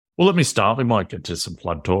Well, let me start. We might get to some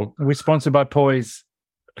flood talk. We're sponsored by Poise.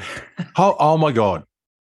 Oh my God.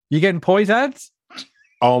 You getting Poise ads?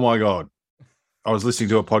 Oh my God. I was listening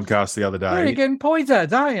to a podcast the other Yeah, day. you're getting Poise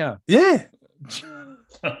ads, aren't you? Yeah.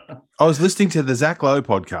 I was listening to the Zach Lowe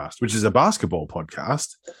podcast, which is a basketball podcast.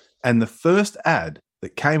 And the first ad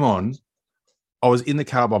that came on, I was in the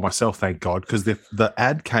car by myself, thank God, because the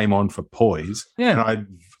ad came on for Poise. Yeah. And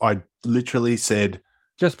I literally said,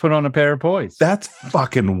 Just put on a pair of Poise. that's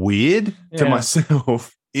fucking weird to Yeah.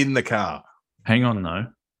 myself in the car. Hang on, though.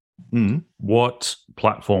 Mm. What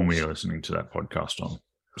platform were you listening to that podcast on?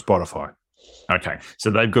 Spotify. Okay,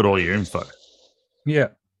 so they've got all your info. Yeah.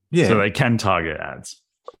 Yeah. So they can target ads.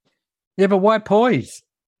 Yeah, but why Poise?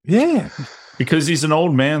 yeah. Because he's an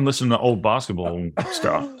old man listening to old basketball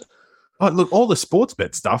stuff. Oh, look, all the sports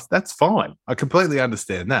bet stuff, that's fine. I completely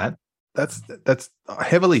understand that. That's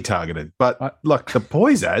heavily targeted. But like the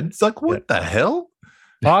Poise ads, like what the hell?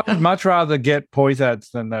 I would much rather get Poise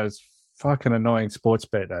ads than those fucking annoying sports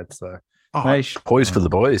bet ads, though. Oh, Mate, Poise for the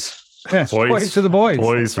boys. yeah, Poise to the boys.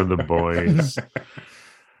 Boys for the boys.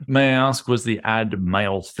 May I ask, was the ad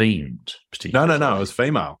male themed? no, it was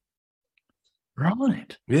female.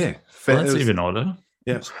 Right. Yeah. Well, that's it was- even odder.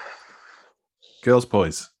 Yeah. Girls'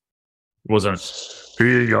 Poise. Wasn't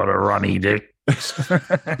you got a runny dick?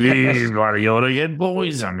 You bloody ought to get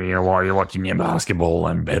boys under here while you're watching your basketball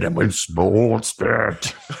and betting with sports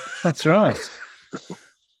bet. That's right.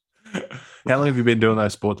 How long have you been doing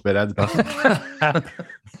those sports bet ads, Buster?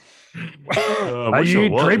 Are you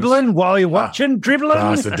dribbling while you're watching? Dribbling?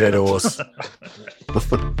 That's a dead horse.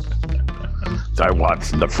 Don't watch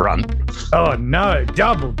the front. Oh, no.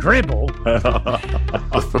 Double dribble.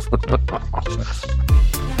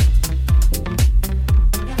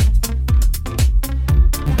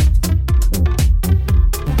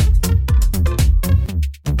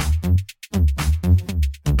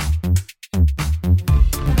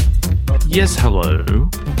 Yes, hello,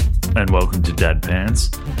 and welcome to Dad Pants.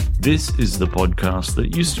 This is the podcast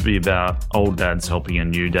that used to be about old dads helping a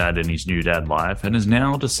new dad in his new dad life and has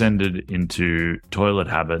now descended into toilet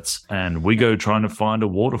habits and we go trying to find a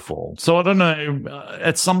waterfall. So I don't know,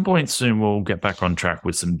 at some point soon we'll get back on track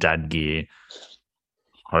with some dad gear,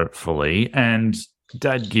 hopefully, and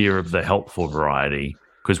dad gear of the helpful variety.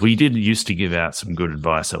 Because we did used to give out some good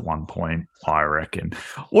advice at one point, I reckon.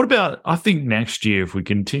 What about, I think next year, if we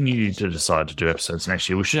continue to decide to do episodes next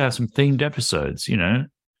year, we should have some themed episodes, you know,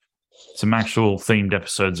 some actual themed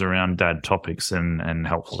episodes around dad topics and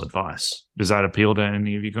helpful advice. Does that appeal to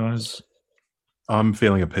any of you guys? I'm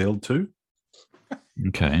feeling appealed to.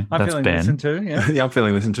 Okay, I'm that's feeling Ben. listened to, yeah. Yeah, I'm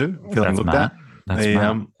feeling listened to. Feeling That's looked Matt. at. That's Hey,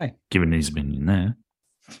 Matt. Giving his opinion there.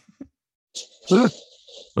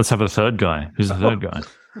 Let's have a third guy. Who's the third guy?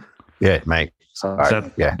 Yeah, mate.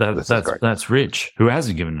 Sorry. That's Rich, who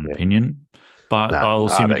hasn't given an opinion, but No, I'll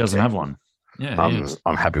I assume he don't doesn't care. have one. Yeah, he is.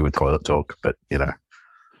 I'm happy with toilet talk, but you know,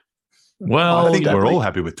 Well, I think yeah, we're all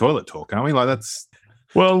happy with toilet talk, aren't we? Like that's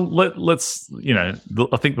well. Let's you know.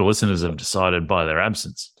 I think the listeners have decided by their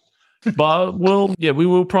absence, but we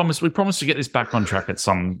will promise. We promise to get this back on track at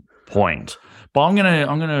some point. But I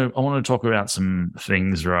want to talk about some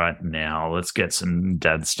things right now. Let's get some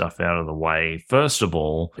dad stuff out of the way. First of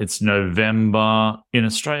all, it's November. In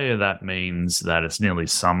Australia, that means that it's nearly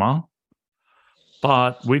summer.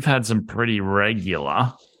 But we've had some pretty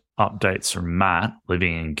regular updates from Matt,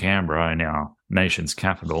 living in Canberra, in our nation's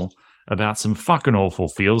capital, about some fucking awful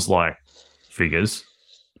feels like figures.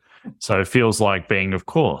 So it feels like being, of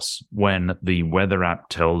course, when the weather app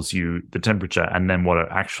tells you the temperature and then what it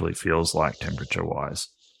actually feels like temperature-wise.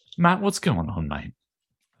 Matt, what's going on, mate?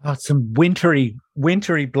 Oh, some wintry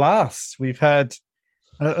blasts. We've had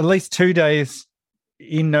at least 2 days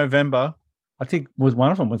in November. I think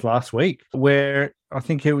one of them was last week, where I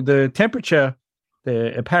think the temperature,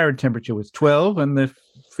 the apparent temperature was 12 and the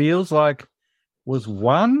feels like was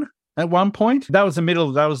 1 at one point. That was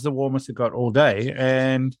the warmest it got all day.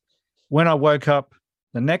 And when I woke up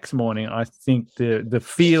the next morning, I think the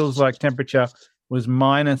feels like temperature was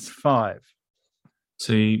 -5.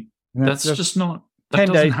 See, And that's just not... That 10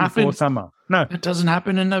 doesn't days happen. before summer. No, It doesn't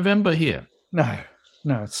happen in November here.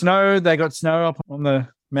 no. Snow, they got snow up on the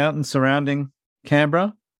mountains surrounding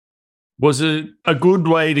Canberra. Was it a good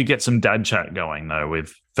way to get some dad chat going, though,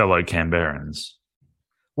 with fellow Canberrans?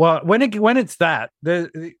 Well, when it's that,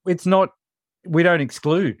 it's not, we don't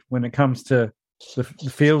exclude when it comes to the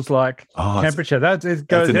feels like temperature. It goes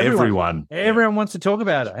that's in everyone. everyone. Everyone wants to talk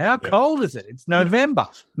about it. How cold is it? It's November,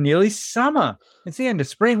 nearly summer. It's the end of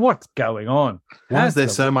spring. What's going on? Why is there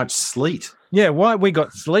That's so much sleet? Yeah, why we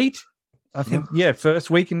got sleet? I think first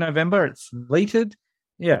week in November it sleeted.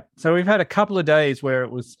 Yeah. So we've had a couple of days where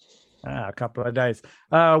it was where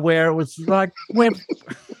it was like we're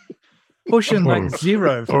pushing like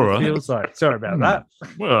zero for All it right. feels like. Sorry about that.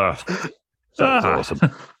 Well, That was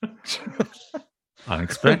awesome.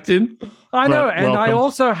 unexpected. I know, Well, and I welcome.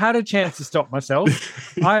 also had a chance to stop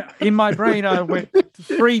myself. In my brain, I went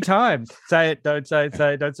 3 times. Say it, don't say it,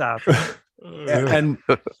 don't say it. And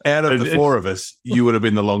out of the 4 of us, you would have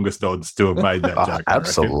been the longest odds to have made that joke. I reckon.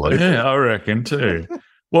 Absolutely. Yeah, I reckon too.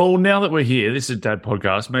 Well, now that we're here, this is Dad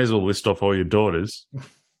Podcast. May as well list off all your daughters.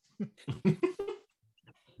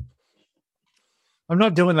 I'm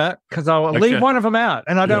not doing that because I'll leave one of them out,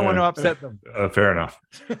 and I don't want to upset them. Fair enough.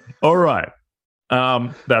 All right.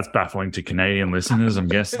 That's baffling to Canadian listeners, I'm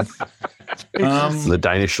guessing. The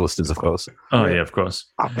Danish listeners, of course. Oh, yeah, of course.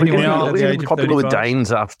 Anyone We're under the age even of popular with 35?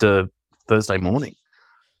 Danes after Thursday morning.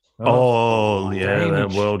 Oh, yeah, the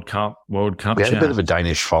Danish. World Cup We had a chat. bit of a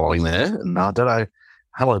Danish following there. And I don't know.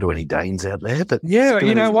 Hello to any Danes out there, but Yeah,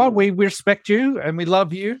 you know what? We respect you and we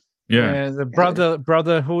love you. Yeah. The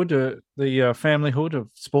brotherhood, the familyhood of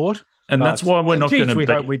sport. And that's why we're not Geez, going to we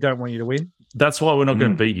hope beat we don't want you to win. That's why we're not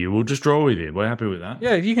going to beat you. We'll just draw with you. We're happy with that.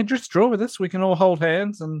 Yeah, you can just draw with us. We can all hold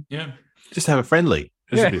hands and Yeah. Just have a friendly.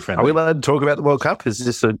 Just Yeah. be are friendly. we allowed to talk about the World Cup? Is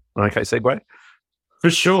this an okay segue? For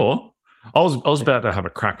sure. I was about to have a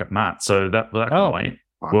crack at Matt, so that can Oh. wait.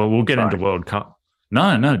 Well, we'll get Sorry. into World Cup.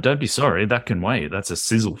 No, don't be sorry. That can wait. That's a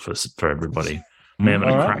sizzle for everybody. Me having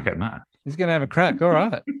All a right. crack at Matt. he's going to have a crack. All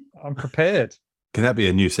right. I'm prepared. Can that be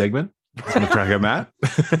a new segment? From Crack at Matt?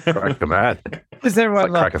 Crack a mad. Is everyone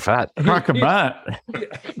Crack a fat. Crack at Matt.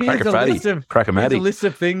 Here's a a fatty. list of Crack a here's a matty. list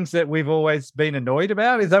of things that we've always been annoyed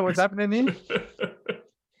about. Is that what's happening here?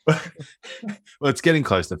 Well, it's getting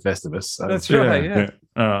close to Festivus. So. That's right.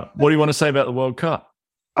 Yeah. What do you want to say about the World Cup?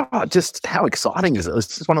 Oh, just how exciting is it?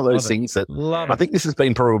 It's just one of those Love it. things that Love I it. think this has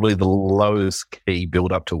been probably the lowest key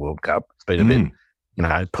build up to World Cup. It's been a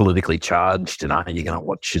bit, politically charged. And are you going to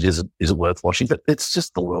watch it? Is it worth watching? But it's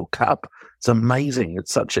just the World Cup. It's amazing.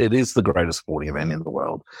 It is the greatest sporting event in the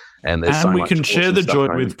world. And there's so And we much can share awesome the stuff joy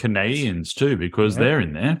going with Canadians too, because Yeah. they're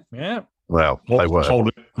in there. Yeah. Well, they were.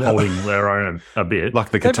 holding their own a bit.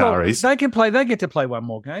 Like the They Qataris. they get to play one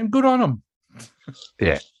more game. Good on them.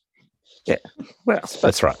 Well,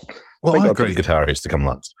 that's right. Well, we I got agree. the Qataris to come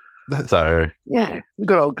last. So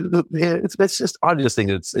good old, it's just I just think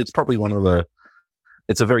it's probably one of the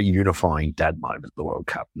it's a very unifying dad moment, the World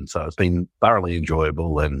Cup, and so it's been thoroughly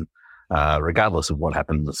enjoyable. And regardless of what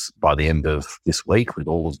happens by the end of this week with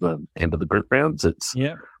all of the end of the group rounds,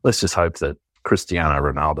 Yeah. let's just hope that Cristiano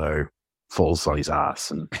Ronaldo falls on his ass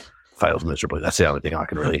and fails miserably. That's the only thing I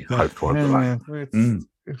can really hope for. It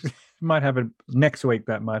might happen next week.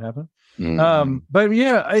 That might happen. Mm. But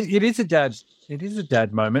yeah, it is a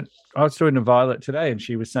dad moment. I was talking to Violet today, and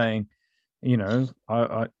she was saying, you know,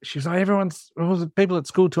 she was like, all the people at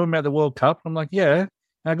school talking about the World Cup. I'm like, yeah,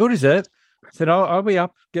 how good is it? I said, I'll be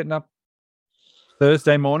getting up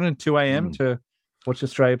Thursday morning at 2 a.m. to watch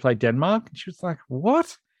Australia play Denmark. And she was like, what?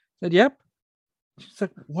 I said, yep. She's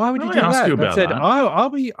like, why would you I do asked that? you And I about said,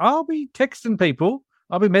 that. I'll be texting people.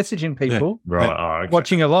 I'll be messaging people Right. Oh, okay.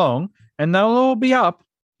 watching along, and they'll all be up.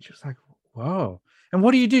 She was like, whoa. And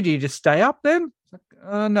what do? Do you just stay up then? It's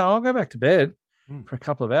like, no, I'll go back to bed for a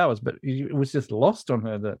couple of hours. But it was just lost on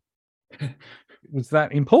her that it was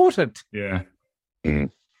that important. Yeah.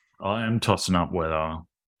 Mm. I am tossing up whether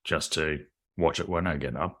just to watch it when I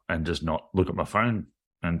get up and just not look at my phone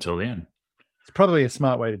until the end. It's probably a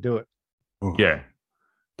smart way to do it. Yeah.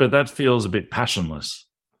 But that feels a bit passionless.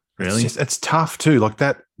 Really? It's tough too. Like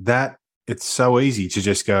that it's so easy to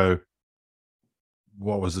just go,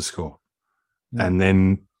 what was the score? Yeah. And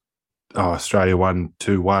then Australia won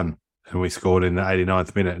 2-1 and we scored in the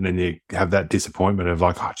 89th minute, and then you have that disappointment of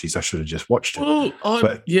like, oh geez, I should have just watched it. Well,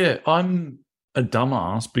 I'm a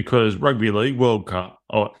dumbass because Rugby League World Cup,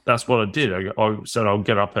 that's what I did. I said I'll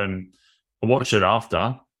get up and watch it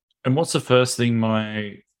after. And what's the first thing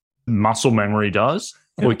my muscle memory does?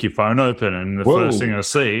 Flick your phone open, and the first thing I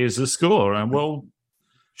see is the score. And well,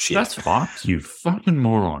 Shit. that's fucked, you fucking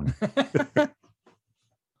moron.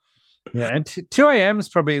 Yeah, and 2 a.m. is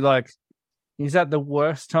probably like, is that the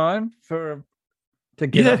worst time to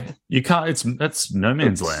get up? You can't. That's no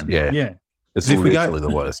man's land. Yeah, Yeah. it's If we go- literally the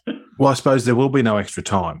worst. Well, I suppose there will be no extra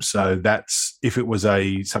time. So that's if it was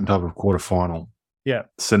some type of quarterfinal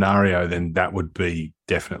scenario, then that would be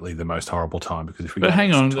definitely the most horrible time, because if we But go hang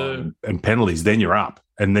extra on, time and penalties, then you're up,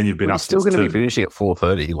 and then you've been We're up. still since going to be 2. finishing at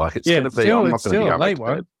 4:30. Like it's Yeah, going to be. still- I'm not it's going to be still a going late back to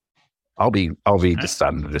one. bed. I'll be just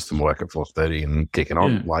starting to do some work at 4:30 and kicking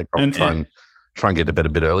on. Yeah. Like I'll And- try and get to bed a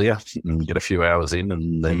bit earlier and get a few hours in,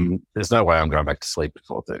 and then there's no way I'm going back to sleep at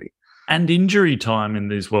 4:30. And injury time in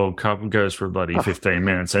this World Cup goes for bloody 15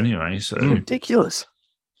 minutes anyway. So ridiculous.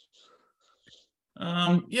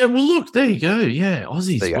 Yeah, well, look, there you go. Yeah,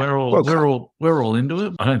 Aussies, we're all into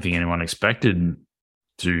it. I don't think anyone expected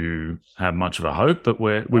to have much of a hope, but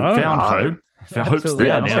we've found hope. Hope's We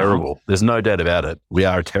there are now. terrible. There's no doubt about it. We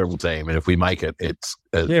are a terrible team, and if we make it, it's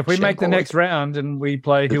if we make the next round and we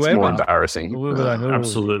play it's whoever, more embarrassing. we'll be like, oh,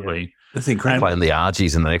 Absolutely. That's incredible. Playing the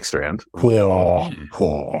Argies in the next round.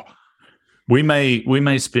 We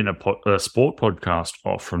may spin a sport podcast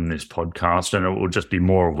off from this podcast, and it will just be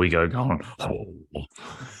more of we going.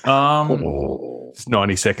 It's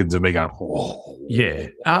 90 seconds of me going. Yeah,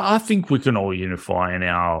 I think we can all unify in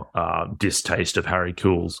our distaste of Harry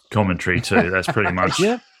Cool's commentary too. That's pretty much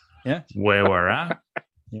yeah. where we're at.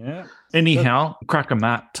 Yeah. Anyhow, crack a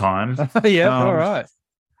Matt time. Yeah. All right.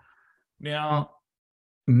 Now,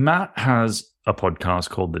 Matt has a podcast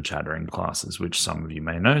called The Chattering Classes, which some of you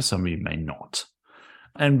may know, some of you may not.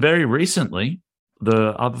 And very recently, the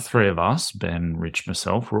other three of us, Ben, Rich,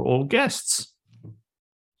 myself, were all guests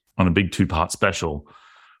on a big 2-part special,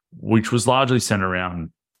 which was largely centered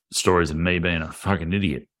around stories of me being a fucking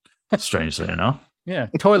idiot, strangely enough. Yeah.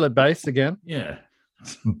 Toilet based again. Yeah.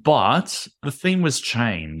 But the theme was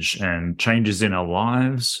change and changes in our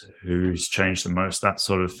lives, who's changed the most, that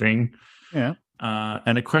sort of thing. Yeah.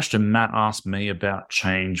 And a question Matt asked me about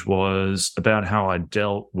change was about how I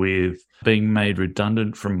dealt with being made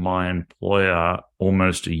redundant from my employer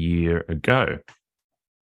almost a year ago.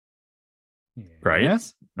 Great.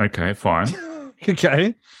 Yes. Okay, fine.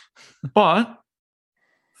 Okay. But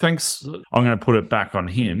thanks. I'm going to put it back on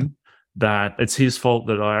him that it's his fault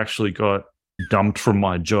that I actually got dumped from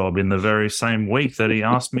my job in the very same week that he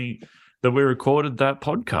asked me that we recorded that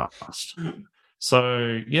podcast.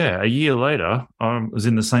 So, yeah, a year later, I was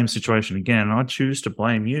in the same situation again. I choose to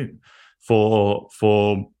blame you for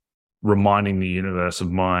reminding the universe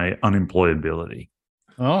of my unemployability.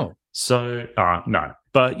 Oh. So, no.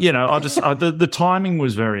 But, the timing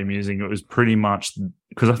was very amusing. It was pretty much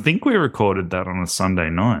because I think we recorded that on a Sunday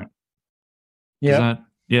night. Yeah.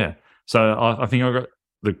 Yeah. So I think I got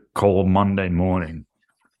the call Monday morning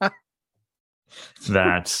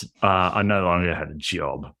that I no longer had a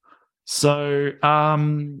job. So, yeah.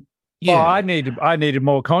 Well, I needed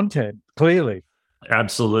more content, clearly.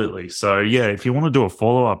 Absolutely. So, yeah, if you want to do a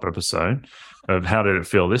follow-up episode of how did it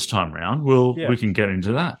feel this time around, we can get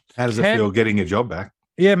into that. How does it feel getting your job back?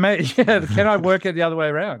 Yeah, mate. Yeah, can I work it the other way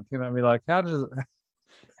around? Can I be like, how does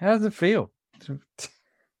it feel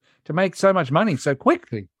to make so much money so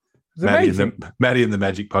quickly? It's amazing. Maddie and the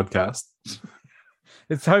Magic Podcast.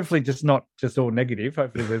 It's hopefully just not just all negative.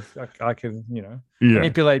 Hopefully, I can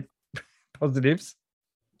manipulate positives.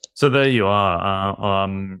 So there you are,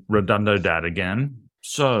 Redundo Dad again.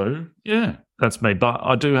 So yeah, that's me. But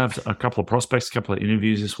I do have a couple of prospects, a couple of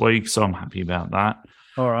interviews this week, so I'm happy about that.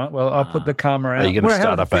 All right. Well, I'll put the camera out. Are you going to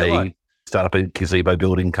start up a gazebo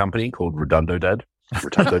building company called Redundo Dad?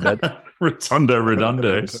 Redundo Dad.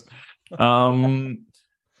 Redundos.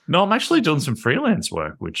 No, I'm actually doing some freelance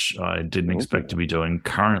work, which I didn't expect to be doing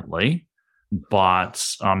currently, but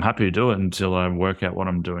I'm happy to do it until I work out what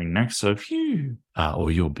I'm doing next. So if you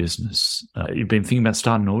or your business, you've been thinking about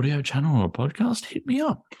starting an audio channel or a podcast, hit me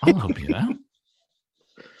up. I'll help you out.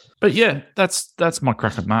 But yeah, that's my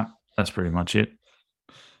crack at Matt. That's pretty much it.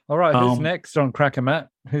 All right, who's next on Cracker Matt?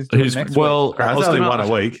 Who's doing next? Well, there's only one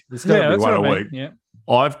a week. There's going to be one a week. Yeah,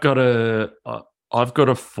 I've got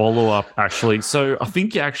a follow up actually. So I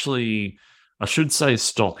think I should say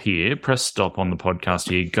stop here. Press stop on the podcast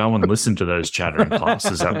here. Go and listen to those Chattering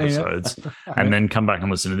Classes episodes, and then come back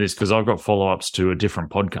and listen to this because I've got follow ups to a different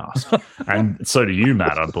podcast, and so do you,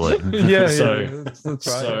 Matt. I believe. Yeah. That's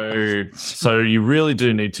right. So you really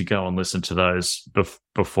do need to go and listen to those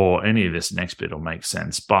before any of this next bit will make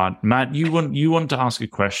sense. But Matt, you want to ask a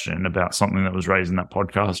question about something that was raised in that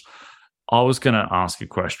podcast. I was going to ask a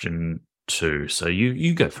question too. So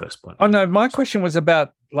you go first, buddy. Oh no, my question was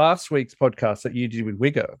about last week's podcast that you did with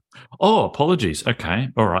Wiggo. Oh, apologies. Okay,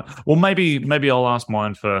 all right. Well, maybe I'll ask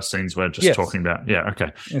mine first, since we're just talking about. Yeah,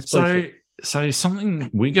 okay. Yes, so something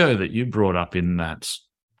Wiggo that you brought up in that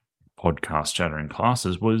podcast, Chattering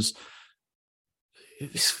Classes, was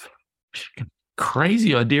this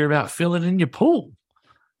crazy idea about filling in your pool.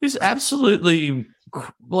 This absolutely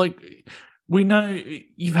we know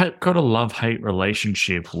you've got a love-hate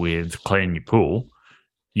relationship with cleaning your pool.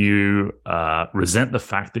 You resent the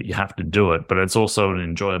fact that you have to do it, but it's also an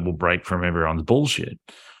enjoyable break from everyone's bullshit.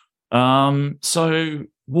 So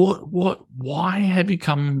why have you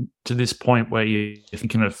come to this point where you're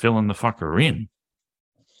thinking of filling the fucker in?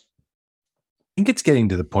 think it's getting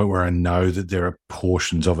to the point where I know that there are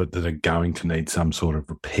portions of it that are going to need some sort of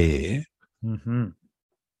repair, and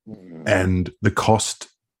the cost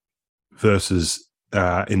versus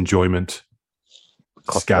enjoyment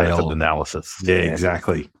Cost-benefit analysis. Yeah,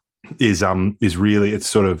 exactly. Is really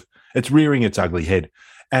it's rearing its ugly head,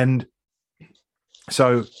 and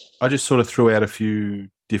so I just sort of threw out a few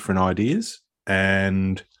different ideas,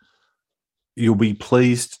 and you'll be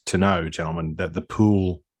pleased to know, gentlemen, that the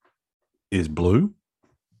pool is blue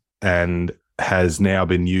and has now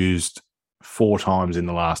been used 4 times in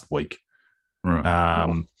the last week.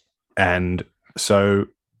 Right. And so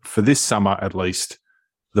for this summer, at least,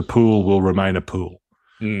 the pool will remain a pool.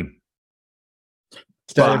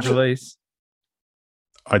 Stage release.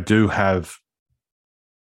 I've got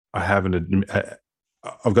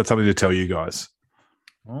something to tell you guys.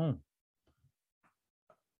 Oh.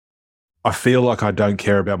 I feel like I don't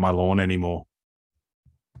care about my lawn anymore.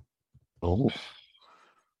 Oh.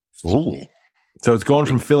 So it's gone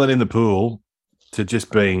from filling in the pool to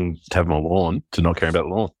just being to having a lawn to not caring about the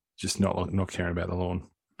lawn. Just not caring about the lawn.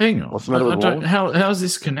 Hang on. What's the matter with the lawn? How is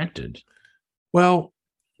this connected? Well,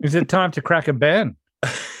 is it time to crack a ban?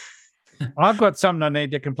 I've got something I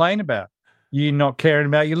need to complain about. You not caring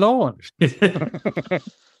about your lawn.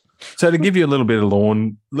 So to give you a little bit of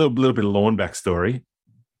lawn backstory,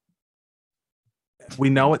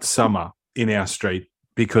 we know it's summer in our street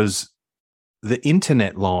because the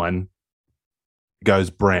internet line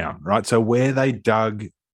goes brown, right? So where they dug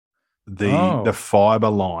the fiber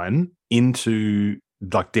line into,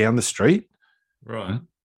 like, down the street, right,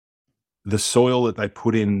 the soil that they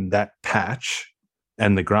put in that patch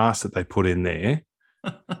and the grass that they put in there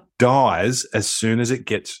dies as soon as it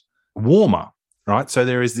gets warmer, right? So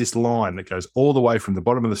there is this line that goes all the way from the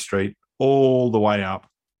bottom of the street all the way up,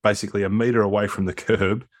 basically a meter away from the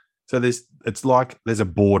curb. So it's like there's a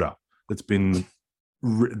border that's been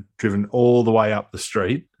driven all the way up the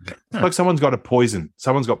street. Like someone's got poison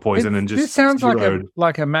and just this sounds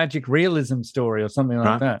like a magic realism story or something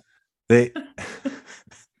like that.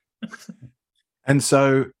 And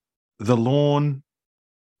so the lawn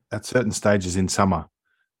at certain stages in summer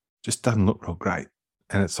just doesn't look real great.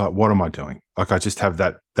 And it's like, what am I doing? Like, I just have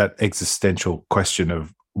that existential question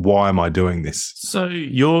of, why am I doing this? So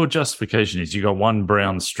your justification is you got one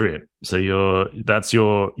brown strip. So you're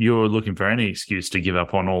looking for any excuse to give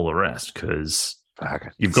up on all the rest because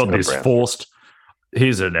you've got this forced.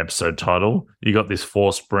 Here's an episode title. You got this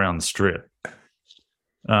forced brown strip.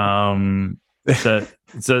 So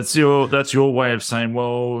that's your way of saying,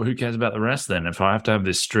 well, who cares about the rest then? If I have to have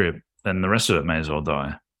this strip, then the rest of it may as well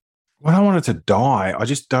die. Well, I don't want it to die. I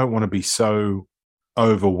just don't want to be so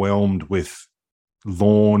overwhelmed with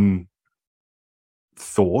lawn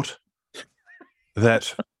thought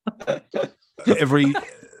that every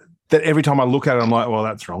time I look at it, I'm like, well,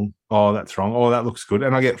 that's wrong. Oh, that's wrong. Oh, that looks good.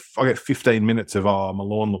 And I get 15 minutes of, oh, my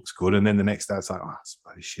lawn looks good. And then the next day it's like, oh, it's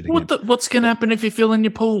bloody shit again. What's going to happen if you fill in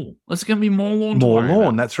your pool? There's going to be more lawn. More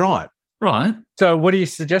lawn. That's right. Right. So what are you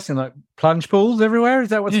suggesting? Like plunge pools everywhere? Is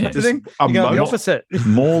that what's happening? You're going the opposite.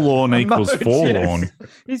 More lawn equals lawn.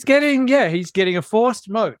 He's getting a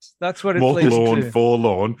forced moat. That's what it's more lawn,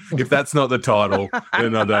 forlorn. If that's not the title,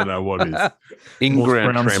 then I don't know what is.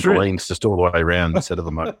 In-ground trampolines just all the way around instead of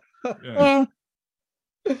the moat. Yeah.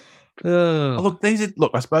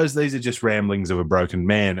 I suppose these are just ramblings of a broken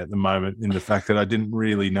man at the moment, in the fact that I didn't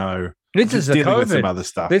really know. This is the COVID. With some other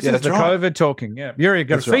stuff. This is the COVID talking. Yeah, you've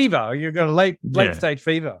got a fever. Right. You've got a late stage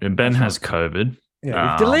fever. And Ben has COVID.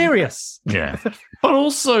 Yeah, delirious. Yeah, but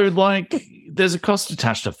also there's a cost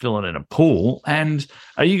attached to filling in a pool. And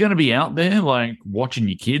are you going to be out there watching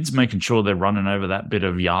your kids, making sure they're running over that bit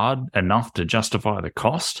of yard enough to justify the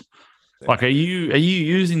cost? Are you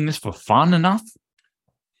using this for fun enough?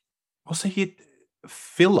 Well, so you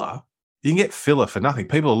can get filler for nothing.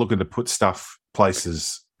 People are looking to put stuff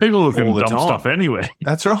places. People are looking to dump stuff anywhere.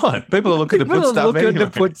 That's right. People are looking to put stuff anywhere. To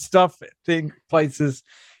put stuff in places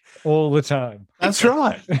all the time. That's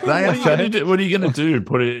right. What are you going to do?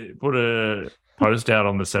 Put a post out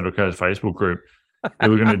on the Central Coast Facebook group?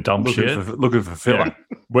 We're going to dump shit. Looking for filler.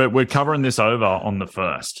 Yeah. We're covering this over on the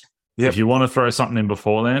 1st. Yep. If you want to throw something in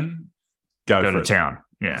before then, go to town.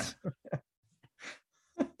 Yeah.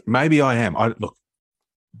 Maybe I am.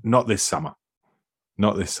 Not this summer. Yeah.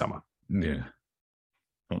 Not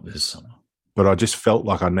this summer. But I just felt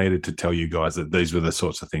like I needed to tell you guys that these were the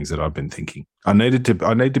sorts of things that I've been thinking. I need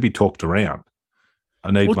to be talked around.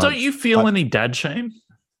 Don't you feel any dad shame?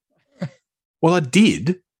 Well, I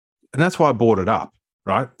did, and that's why I brought it up,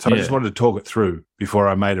 right? So I just wanted to talk it through before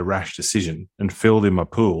I made a rash decision and filled in my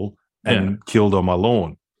pool and killed on my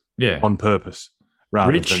lawn, on purpose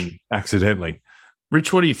rather than accidentally.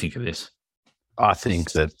 Rich, what do you think of this? I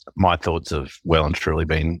think that my thoughts have well and truly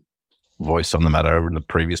been voiced on the matter over in the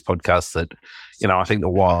previous podcast that, I think that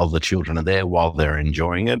while the children are there, while they're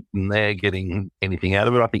enjoying it and they're getting anything out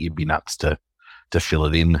of it, I think you'd be nuts to fill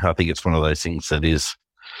it in. I think it's one of those things that is,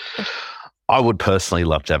 I would personally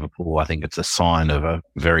love to have a pool. I think it's a sign of a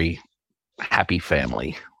very happy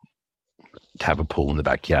family to have a pool in the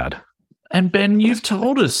backyard. And Ben, you've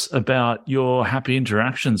told us about your happy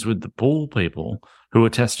interactions with the pool people who are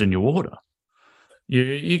testing your water.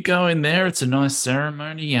 You go in there, it's a nice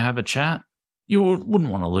ceremony, you have a chat. You wouldn't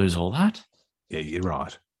want to lose all that. Yeah, you're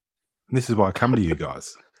right. And this is why I come to you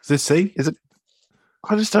guys. Is it?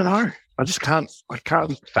 I just don't know. I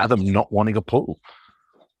can't fathom not wanting a pool.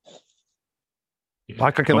 Yeah.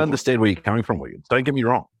 Like, I can understand where you're coming from, William. Don't get me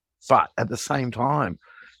wrong. But at the same time,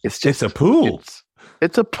 it's a pool.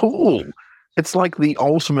 It's a pool. It's like the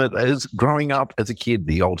ultimate, as growing up as a kid,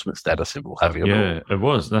 the ultimate status symbol, having a pool. Yeah, it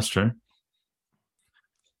was. That's true.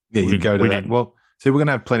 Yeah, you go to that. didn't. Well, see, we're going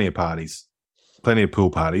to have plenty of parties, plenty of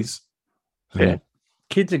pool parties. Yeah.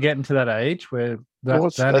 Kids are getting to that age where Well,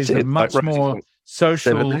 that that's is a it. much Like, more right,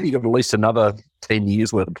 social. 17, you got at least another 10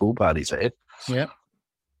 years worth of pool parties there. Yeah,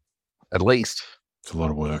 At least. It's a lot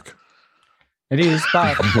of work. it is,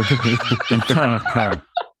 but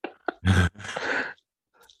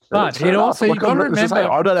That's it fair also enough. you got to Like, as I say,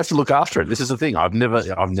 remember. I don't have to look after it. This is the thing. I've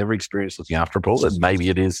never experienced looking after a pool, and maybe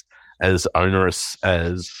it is as onerous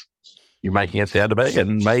as you're making it out to be,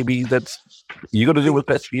 and maybe that's you got to do what's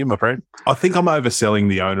best for you, my friend. I think I'm overselling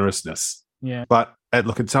the onerousness, Yeah, but at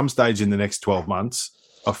some stage in the next 12 months,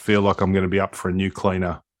 I feel like I'm going to be up for a new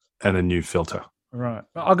cleaner and a new filter. right.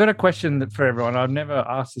 I've got a question for everyone. I've never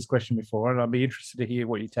asked this question before, and I'd be interested to hear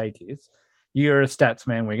what your take is. You're a stats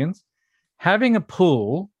man, Wiggins. Having a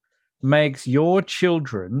pool makes your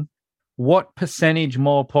children what percentage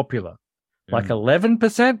more popular? Like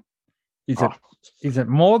 11%? Is it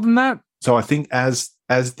more than that? So I think as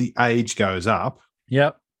the age goes up,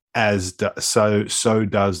 Yep. so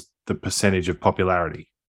does the percentage of popularity.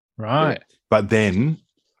 Right. But then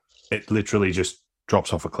it literally just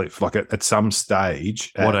drops off a cliff. Like at some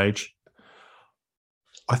stage, What age?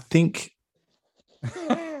 I think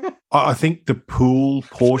the pool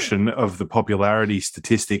portion of the popularity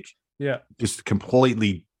statistic Yeah. just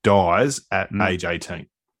completely dies at age 18.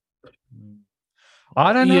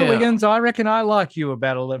 I don't know, Yeah. Wiggins. I reckon I like you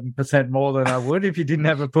about 11% more than I would if you didn't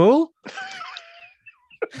have a pool.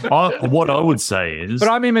 What I would say is, But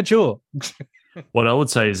I'm immature.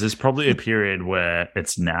 there's probably a period where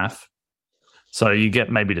it's naff. So you get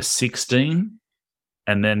maybe to 16,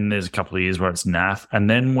 and then there's a couple of years where it's naff. And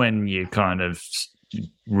then when you're kind of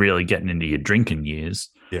really getting into your drinking years,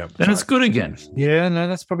 Yeah. then it's good again. Yeah, no,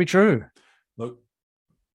 that's probably true. Look,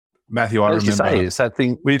 Matthew, I As you remember. say, it's that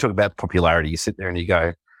thing when you talk about popularity, you sit there and you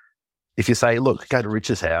go, if you say, look, go to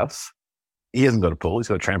Rich's house, he hasn't got a pool, he's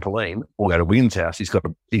got a trampoline, or go to Wynn's house, he's got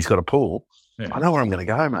a pool. Yeah. I know where I'm going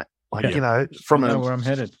to go, mate. Like, Yeah. from I know where I'm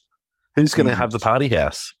headed. who's going to have the party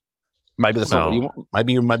house? Maybe that's not what you Well- want.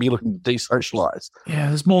 Maybe you're looking to de-socialize. Yeah,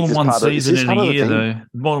 there's more than It's one part of- it's season just in part a of the year, thing.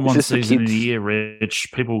 though. More than It's one just the season in a kids. year,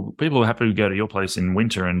 Rich. People are happy to go to your place in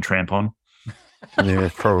winter and tramp on. Yeah,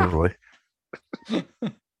 probably.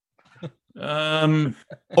 All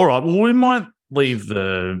right. Well, we might leave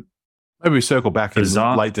the Maybe we circle back in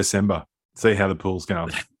Bizarre. late December, see how the pool's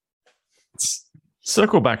going.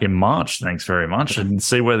 circle back in March. Thanks very much, and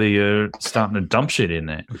see whether you're starting to dump shit in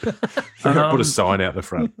there. Put a sign out the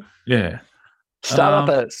front. Yeah. Start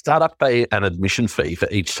up an admission fee for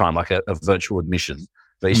each time, like a virtual admission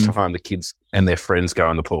for each time the kids and their friends go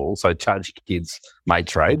in the pool. So charge kids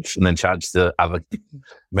mates rates and then charge the other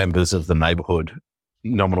members of the neighbourhood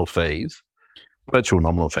nominal fees, virtual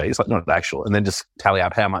nominal fees, like not actual, and then just tally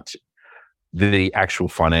up how much the actual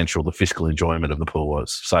the fiscal enjoyment of the pool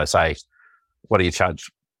was. So say, what do you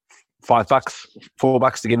charge? $5,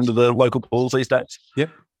 $4 to get into the local pools these days? Yep.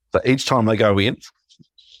 So each time they go in,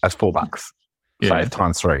 that's $4. Yeah. Save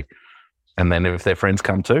times 3. And then if their friends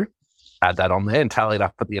come too, add that on there and tally it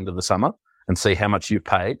up at the end of the summer and see how much you've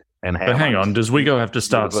paid and how But hang much. on, does Wiggo have to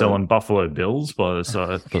start Yeah, but- selling Buffalo Bills by the side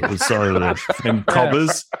of the And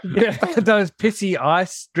cobbers. Yeah, those pissy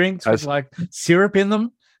ice drinks with Those- like syrup in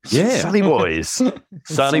them. Yeah. Sunny boys.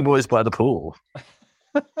 Sunny boys by the pool.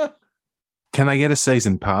 Can they get a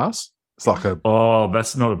season pass? It's like a Oh,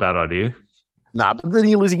 that's not a bad idea. Nah, but then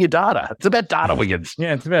you're losing your data. It's about data, Wiggins.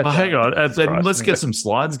 Yeah, it's about Oh, hang on. Then Christ. let's get some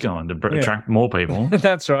slides going to Yeah. attract more people.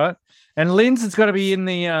 That's right. And Lynn's has got to be in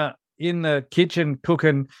the kitchen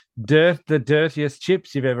cooking the dirtiest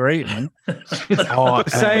chips you've ever eaten. oh,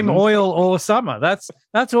 Same oil all summer. That's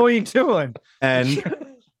all you're doing. and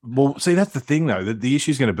Well, see, that's the thing, though. That the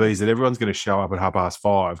issue is going to be is that everyone's going to show up at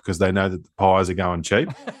 5:30 because they know that the pies are going cheap.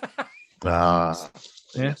 Yeah,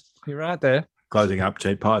 you're right there. Closing up,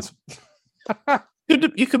 cheap pies.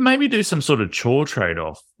 You could maybe do some sort of chore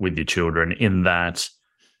trade-off with your children in that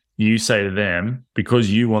you say to them, because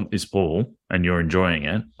you want this ball and you're enjoying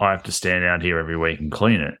it, I have to stand out here every week and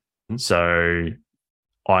clean it. Mm-hmm. So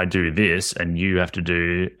I do this and you have to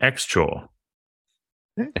do X chore.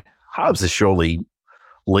 Harbs is surely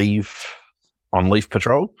leave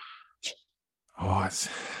patrol. Oh,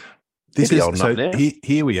 Maybe old enough now.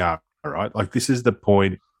 here we are, right? Like, this is the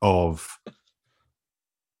point of,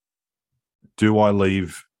 do I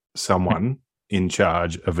leave someone in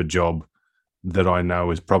charge of a job that I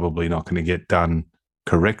know is probably not going to get done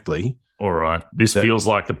correctly? All right. This feels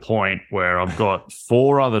like the point where I've got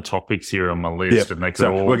 4 other topics here on my list, and they could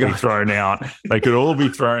all be thrown out. They could all be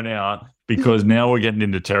thrown out because now we're getting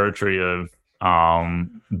into territory of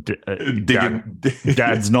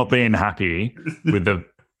dad's not being happy with the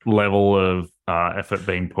level of effort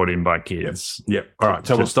being put in by kids. Yep. All right.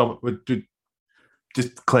 So we'll stop.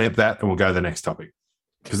 Just clamp that, and we'll go to the next topic,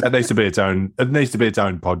 because that needs to be its own. It needs to be its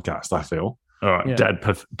own podcast, I feel. All right. Yeah.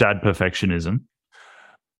 Dad perfectionism.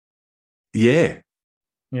 Yeah.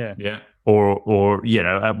 Or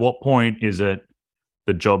at what point is it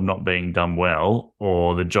the job not being done well,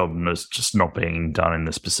 or the job just not being done in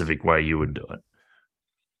the specific way you would do it?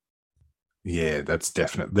 Yeah, that's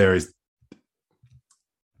definite. There is.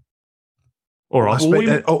 All right.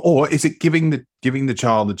 Or is it giving the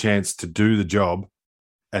child the chance to do the job,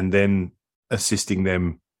 and then assisting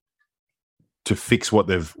them to fix what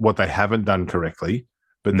they haven't done correctly?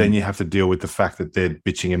 But then you have to deal with the fact that they're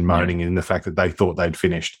bitching and moaning, and the fact that they thought they'd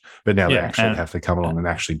finished, but now they actually have to come along and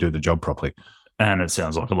actually do the job properly. And it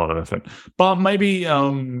sounds like a lot of effort. But maybe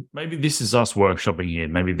this is us workshopping here.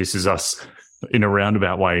 Maybe this is us, in a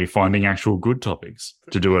roundabout way, finding actual good topics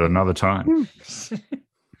to do at another time.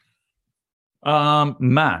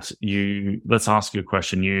 Matt, let's ask you a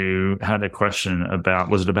question. You had a question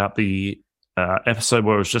about, was it about the episode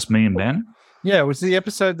where it was just me and Ben? Yeah, it was the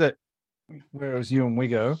episode where it was you and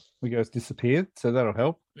Wigo. Wigo's disappeared, so that'll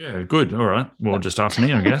help. Yeah, good. All right. Well, just ask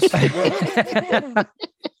me, I guess.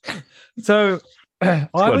 So I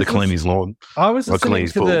was to clean his lawn. I was listening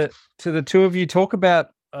to the two of you talk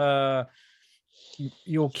about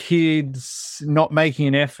your kids not making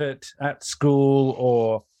an effort at school,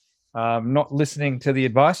 or not listening to the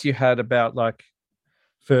advice you had about like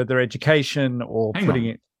further education, or putting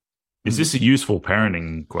it. Is this a useful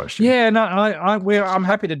parenting question? Yeah, no, I'm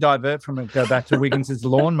happy to divert from it, go back to Wiggins's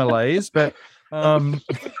lawn malaise, but that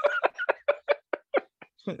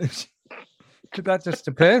just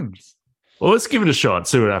depends. Well, let's give it a shot,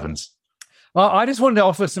 see what happens. I just wanted to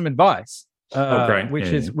offer some advice, great.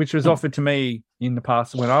 which was offered to me in the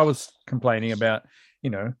past when I was complaining about,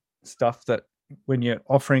 stuff that when you're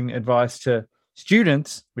offering advice to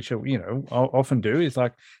students, which I often do, is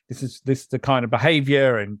like, this is the kind of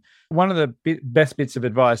behavior. And one of the best bits of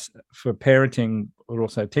advice for parenting, or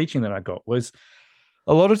also teaching, that I got was,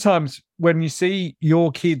 a lot of times when you see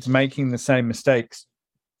your kids making the same mistakes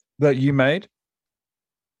that you made,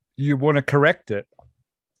 you want to correct it.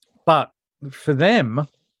 But for them,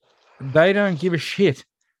 they don't give a shit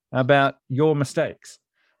about your mistakes.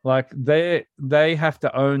 Like, they have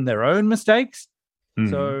to own their own mistakes.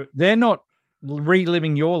 So they're not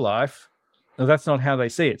reliving your life. That's not how they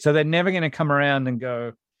see it. So they're never going to come around and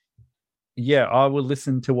go, yeah, I will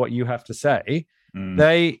listen to what you have to say.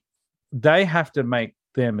 They have to make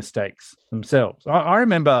their mistakes themselves. I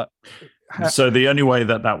remember. So the only way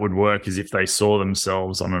that would work is if they saw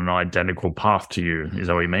themselves on an identical path to you. Is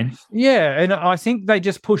that what you mean? Yeah. And I think they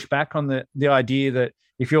just push back on the idea that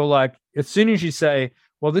if you're like, as soon as you say,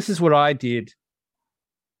 well, this is what I did,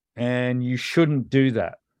 and you shouldn't do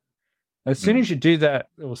that. As soon as you do that,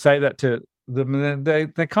 or say that to them,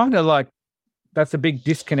 they're kind of like, that's a big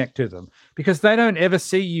disconnect to them, because they don't ever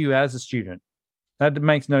see you as a student. That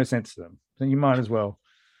makes no sense to them. So you might as well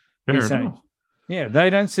be saying, yeah,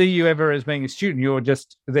 they don't see you ever as being a student. You're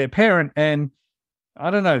just their parent. And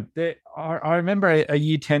I don't know. I remember a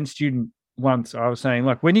year 10 student once, I was saying,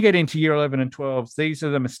 look, when you get into year 11 and 12, these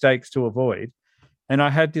are the mistakes to avoid. And I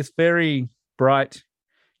had this very bright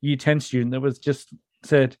year 10 student that was just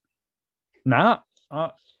said, nah,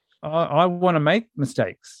 I want to make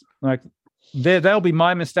mistakes. Like, they'll be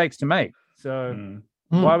my mistakes to make. So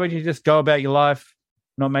why would you just go about your life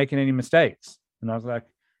not making any mistakes? And I was like,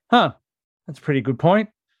 that's a pretty good point.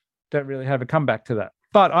 Don't really have a comeback to that.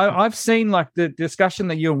 But I've seen, like, the discussion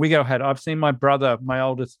that you and Wigo had. I've seen my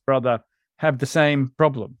oldest brother, have the same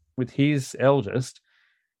problem with his eldest.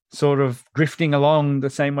 sort of drifting along the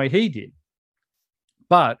same way he did.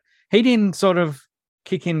 But he didn't sort of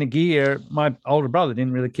kick in the gear. My older brother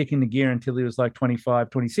didn't really kick in the gear until he was like 25,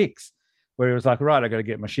 26, where he was like, right, I got to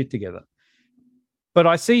get my shit together. But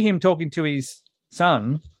I see him talking to his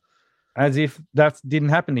son as if that didn't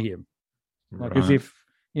happen to him. Like as if,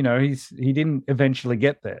 he didn't eventually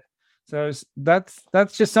get there. So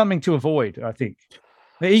that's just something to avoid, I think.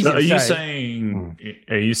 So are you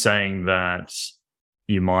saying that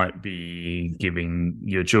you might be giving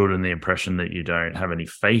your children the impression that you don't have any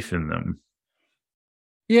faith in them?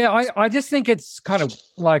 Yeah, I just think it's kind of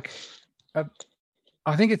like,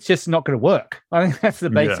 I think it's just not going to work. I think that's the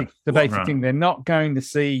basic thing. They're not going to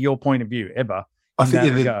see your point of view ever. I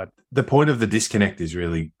think the point of the disconnect is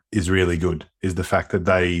really good, is the fact that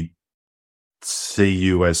they see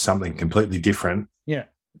you as something completely different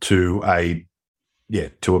to a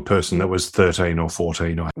person that was 13 or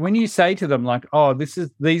 14. When you say to them like, oh, these are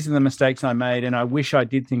the mistakes I made and I wish I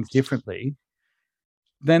did things differently,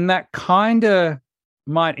 then that kind of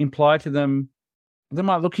might imply to them, they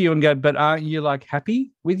might look at you and go, but aren't you like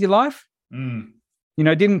happy with your life? Didn't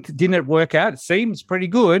it work out? It seems pretty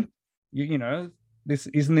good.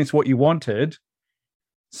 Isn't this what you wanted?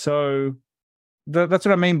 So that's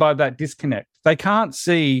what I mean by that disconnect. They can't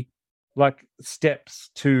see like steps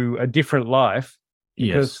to a different life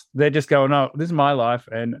because they're just going, oh, this is my life.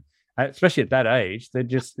 And especially at that age,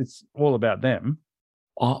 it's all about them.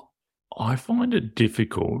 I find it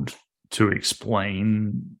difficult to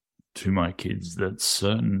explain to my kids that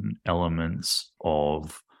certain elements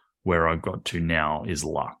of where I've got to now is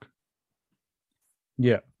luck.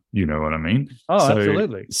 Yeah. You know what I mean? Oh,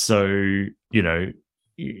 absolutely. So, there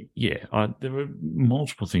were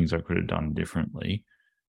multiple things I could have done differently,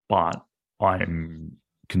 but I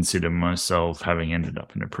consider myself having ended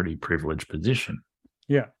up in a pretty privileged position.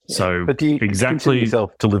 Yeah. So, but do you consider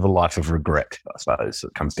yourself to live a life of regret, I suppose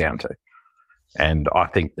it comes down to. And I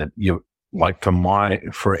think that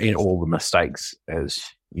for all the mistakes as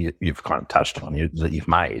you've kind of touched on that you've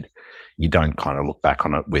made, you don't kind of look back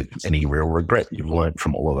on it with any real regret. You've learned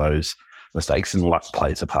from all of those mistakes, and luck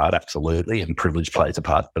plays a part, absolutely, and privilege plays a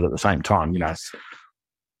part. But at the same time,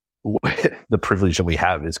 the privilege that we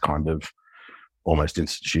have is kind of almost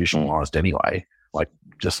institutionalized anyway, like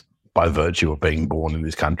just by virtue of being born in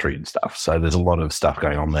this country and stuff. So there's a lot of stuff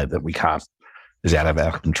going on there that is out of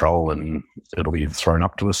our control, and it'll be thrown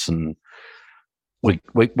up to us, and we're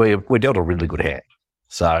dealt a really good hand.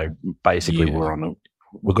 So basically, we're on a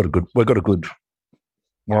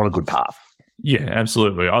good path. Yeah,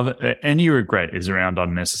 absolutely. Any regret is around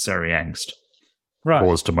unnecessary angst. Right.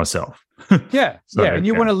 Pause to myself. Yeah. And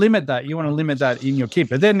you want to limit that. You want to limit that in your kid,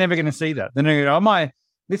 but they're never going to see that. They're going to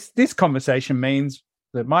go, this conversation means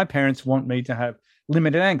that my parents want me to have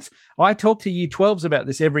limited angst. I talk to year 12s about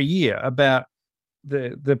this every year, about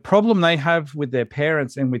the problem they have with their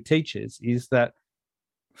parents and with teachers is that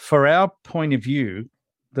for our point of view,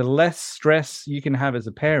 the less stress you can have as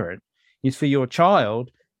a parent is for your child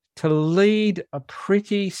to lead a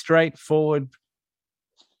pretty straightforward,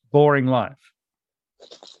 boring life,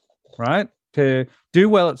 right? To do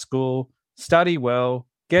well at school, study well,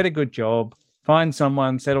 get a good job, find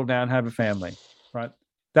someone, settle down, have a family, right?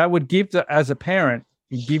 That would as a parent,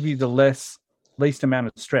 give you the least amount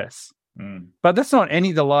of stress. But that's not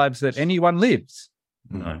any of the lives that anyone lives.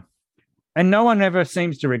 No. And no one ever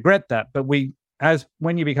seems to regret that. But when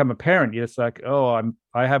you become a parent, you're just like, oh,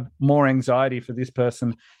 I have more anxiety for this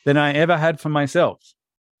person than I ever had for myself.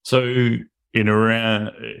 So not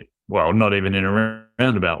even in a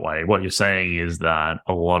roundabout way, what you're saying is that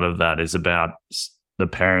a lot of that is about the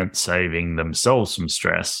parents saving themselves some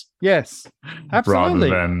stress. Yes,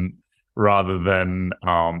 absolutely. Rather than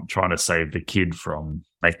trying to save the kid from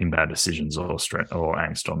making bad decisions or stress or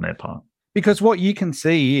angst on their part. Because what you can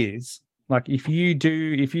see is, like, if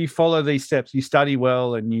you follow these steps, you study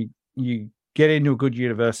well and you get into a good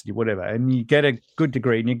university, whatever, and you get a good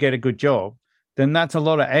degree and you get a good job, then that's a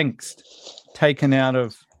lot of angst taken out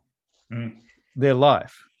of their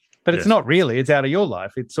life. But it's not really, it's out of your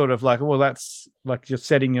life. It's sort of like, well, that's like just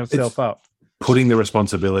setting yourself up. Putting the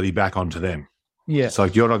responsibility back onto them. Yeah. It's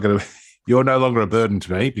like, you're no longer a burden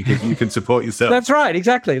to me because you can support yourself. That's right.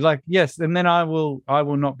 Exactly. Like, yes. And then I will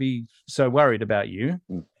not be so worried about you.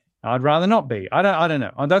 I'd rather not be. I don't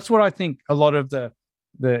know. And that's what I think a lot of the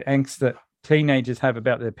angst that teenagers have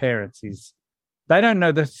about their parents is they don't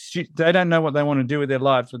know they don't know what they want to do with their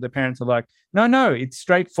lives, but their parents are like, no, it's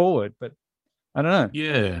straightforward. But I don't know.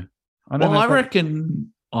 Yeah.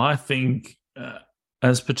 I think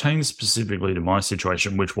as pertains specifically to my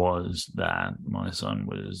situation, which was that my son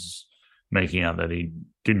was making out that he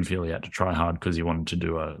didn't feel he had to try hard because he wanted to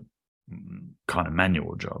do a kind of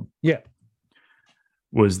manual job. Yeah.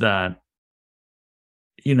 Was that,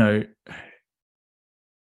 you know,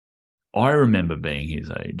 I remember being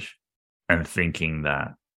his age and thinking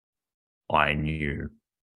that I knew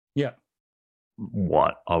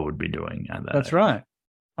what I would be doing at that That's age. right.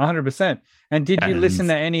 100%. And did you listen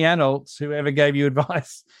to any adults who ever gave you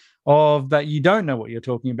advice of that you don't know what you're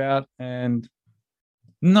talking about? And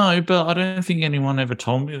no, but I don't think anyone ever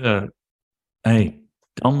told me that, hey,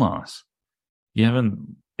 dumbass, you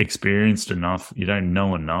haven't experienced enough, you don't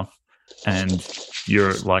know enough, and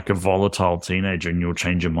you're like a volatile teenager and you'll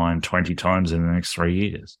change your mind 20 times in the next 3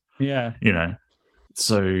 years. yeah. You know?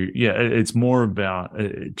 So, yeah, it's more about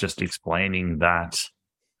just explaining that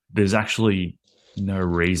there's actually no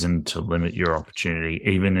reason to limit your opportunity,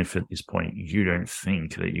 even if at this point you don't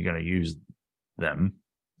think that you're going to use them.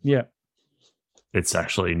 Yeah. It's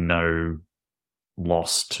actually no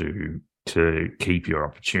loss to keep your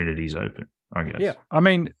opportunities open, I guess. Yeah. I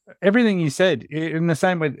mean, everything you said, in the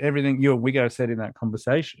same way everything you and Wiggo said in that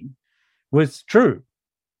conversation was true,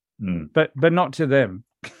 but not to them.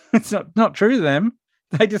 It's not true to them.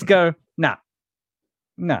 They just go, nah.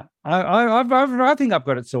 I think I've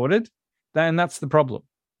got it sorted, and that's the problem.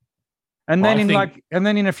 And then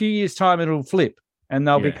in a few years' time, it'll flip, and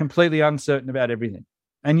they'll be completely uncertain about everything.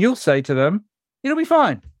 And you'll say to them, "It'll be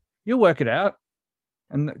fine. You'll work it out."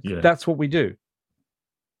 And that's what we do.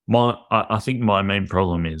 I think my main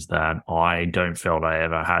problem is that I don't feel I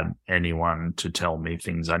ever had anyone to tell me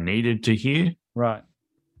things I needed to hear. Right.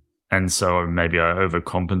 And so maybe I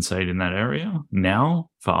overcompensate in that area now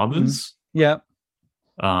for others. Yeah.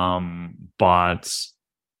 But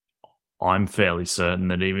I'm fairly certain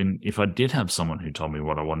that even if I did have someone who told me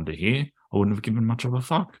what I wanted to hear, I wouldn't have given much of a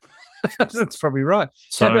fuck. That's probably right.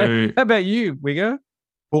 So how about you, Wiggo?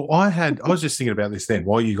 Well, I was just thinking about this then.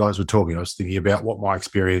 While you guys were talking, I was thinking about what my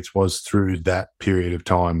experience was through that period of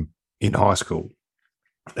time in high school.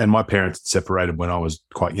 And my parents separated when I was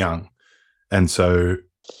quite young. And so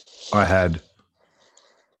I had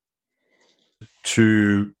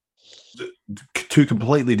two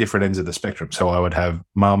completely different ends of the spectrum. So I would have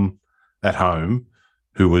mum at home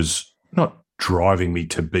who was not driving me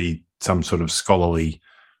to be some sort of scholarly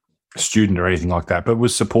student or anything like that, but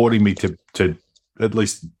was supporting me to at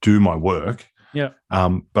least do my work. Yeah.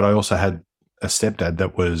 But I also had a stepdad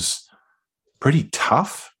that was pretty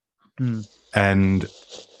tough and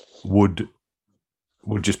would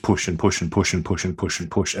just push and push and push and push and push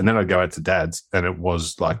and push. And then I'd go out to dad's and it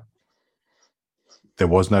was like there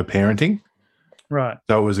was no parenting. Right.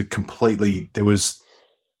 So it was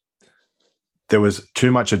there was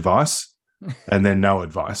too much advice and then no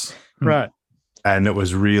advice. Right. And it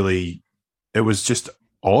was just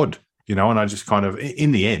odd, you know, and I just kind of,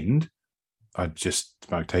 in the end, I just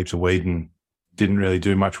smoked heaps of weed and didn't really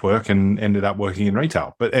do much work and ended up working in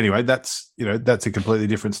retail. But anyway, that's a completely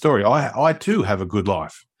different story. I too have a good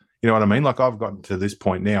life. You know what I mean? Like I've gotten to this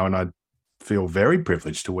point now and I feel very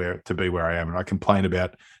privileged to be where I am. And I complain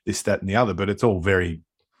about this, that, and the other, but it's all very,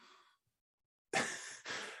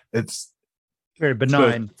 it's very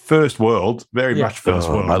benign. First world, very much first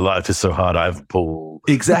world. My life is so hard. I have a pool.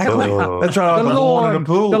 Exactly. That's right. The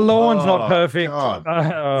lawn's not perfect. God.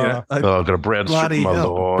 I've got a brown strip on my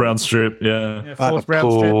lawn. brown strip, yeah. Fourth brown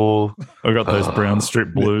strip. Pool. I got those brown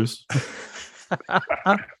strip blues.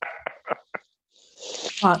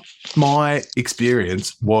 But my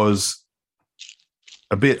experience was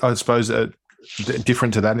a bit, I suppose,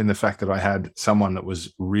 different to that in the fact that I had someone that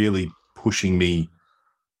was really pushing me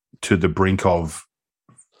to the brink of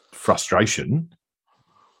frustration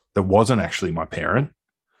that wasn't actually my parent.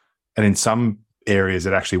 And in some areas,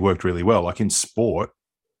 it actually worked really well. Like in sport,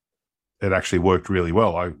 it actually worked really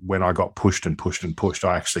well. When I got pushed and pushed and pushed,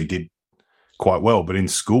 I actually did quite well. But in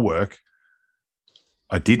schoolwork,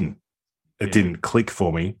 I didn't. It didn't click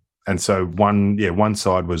for me. And so one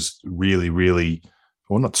side was really, really,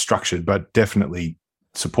 well, not structured, but definitely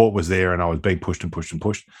support was there and I was being pushed and pushed and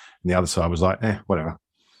pushed. And the other side was like, whatever.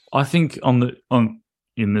 I think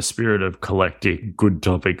in the spirit of collecting good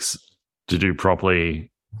topics to do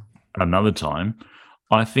properly another time,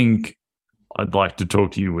 I think I'd like to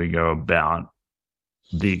talk to you, Wiggo, about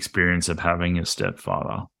the experience of having a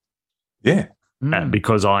stepfather. Yeah.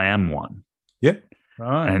 Because I am one. Yep.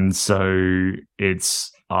 Right. And so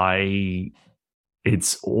it's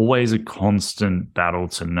always a constant battle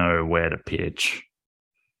to know where to pitch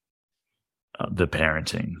the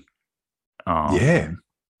parenting.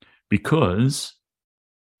 Because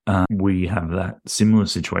we have that similar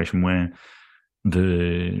situation where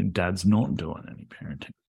the dad's not doing any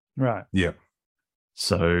parenting. Right. Yeah.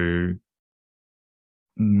 So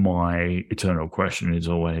my eternal question is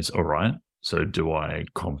always, all right, so do I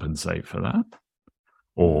compensate for that?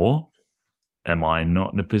 Or am I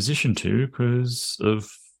not in a position to because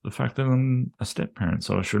of the fact that I'm a step parent,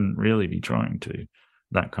 so I shouldn't really be trying to,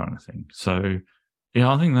 that kind of thing. So,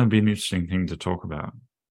 yeah, I think that'd be an interesting thing to talk about.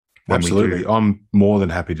 Absolutely. I'm more than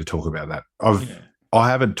happy to talk about that. I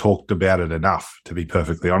haven't talked about it enough, to be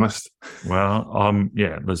perfectly honest. Well,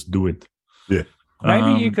 yeah, let's do it. Yeah.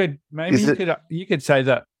 Maybe you could say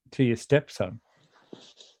that to your stepson.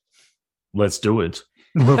 Let's do it.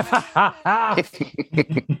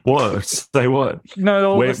 What? Say what?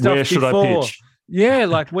 No, where should I pitch? Yeah,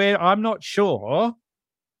 like where I'm not sure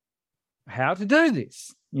how to do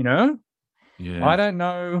this, Yeah. I don't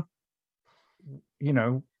know,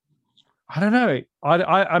 I don't know.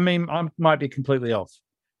 I mean, I might be completely off,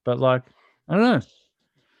 but like, I don't know.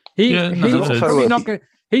 He's not going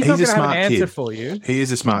to have an answer for you. He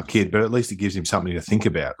is a smart kid, but at least it gives him something to think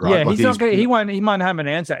about, right? Yeah, he might have an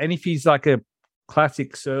answer. And if he's like a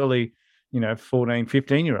classic surly, 14,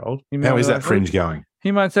 15-year-old. How is that fringe going?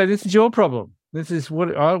 He might say, this is your problem. This is what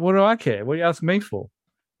do I care? What do you ask me for?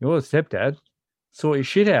 You're a stepdad. Sort your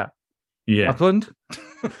shit out. Yeah. Auckland.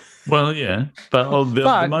 Well, yeah. But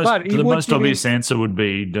the most obvious answer would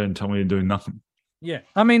be, don't tell me to do nothing. Yeah.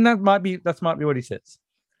 I mean, that might be what he says.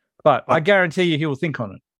 But I guarantee you he will think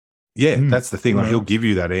on it. Yeah, that's the thing. Like, he'll give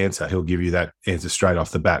you that answer. He'll give you that answer straight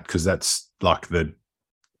off the bat because that's like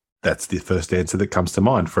that's the first answer that comes to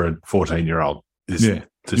mind for a 14-year-old. Just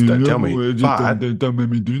don't tell me. Don't make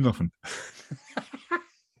me do nothing.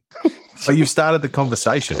 So you've started the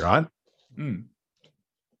conversation, right?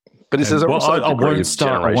 But I won't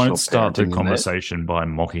start the conversation by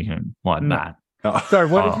mocking him like that. Sorry,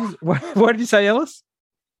 what did you say, Ellis?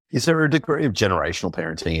 Is there a degree of generational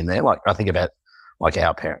parenting in there? Like, I think about like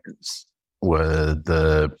our parents were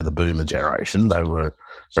the boomer generation. They were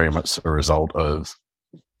very much a result of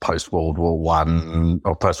post-World War I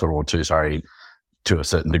or post-World War II, sorry, to a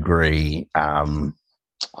certain degree, I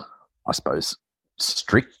suppose,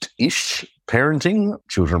 strict-ish parenting.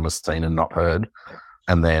 Children were seen and not heard.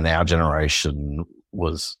 And then our generation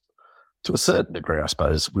was, to a certain degree, I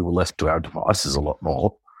suppose, we were left to our devices a lot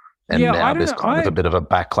more. And now there's kind of a bit of a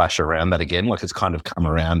backlash around that again. Like, it's kind of come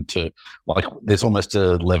around to, like, there's almost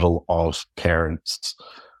a level of parents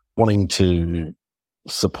wanting to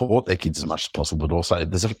support their kids as much as possible, but also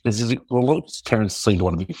there's a lot of parents seem to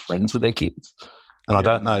want to be friends with their kids. And I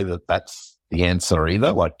don't know that that's the answer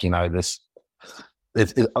either. Like, this,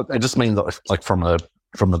 it just means that, like, from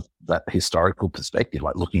that historical perspective,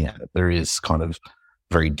 like looking at it, there is kind of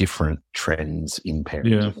very different trends in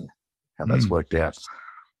parenting, how that's worked out.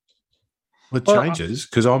 Well, it changes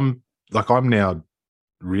because I'm now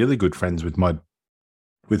really good friends with my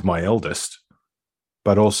eldest,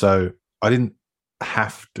 but also I didn't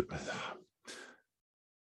have to.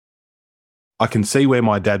 I can see where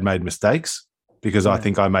my dad made mistakes because I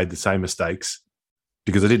think I made the same mistakes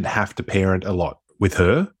because I didn't have to parent a lot with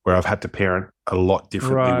her, where I've had to parent a lot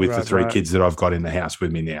differently with the three kids that I've got in the house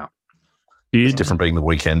with me now. It's different being the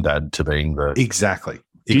weekend dad to being the exactly.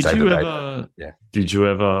 Did you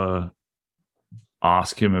ever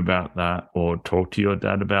ask him about that or talk to your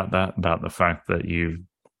dad about that, about the fact that you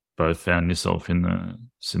both found yourself in a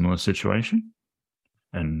similar situation?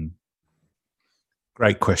 And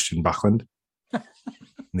great question, Buckland. And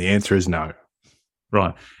the answer is no.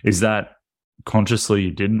 Right. Is that consciously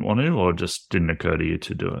you didn't want to, or just didn't occur to you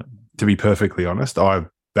to do it? To be perfectly honest, I've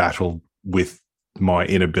battled with my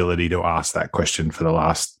inability to ask that question for the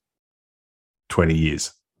last 20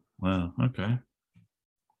 years. Wow. Okay.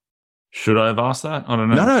 Should I have asked that? I don't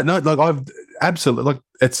know. No. Like, I've absolutely, like,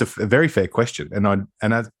 it's a very fair question, and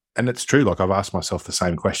it's true. Like, I've asked myself the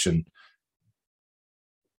same question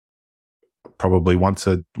probably once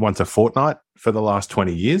a fortnight for the last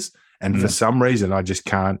 20 years, and for some reason, I just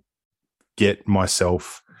can't get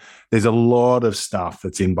myself. There's a lot of stuff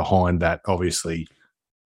that's in behind that, obviously,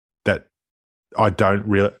 that I don't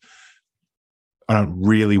really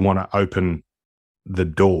want to open the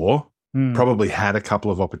door. Probably had a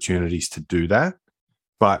couple of opportunities to do that,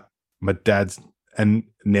 but my dad's, and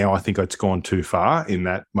now I think it's gone too far in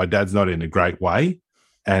that my dad's not in a great way,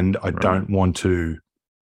 and I don't want to,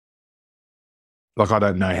 like, I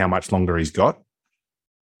don't know how much longer he's got,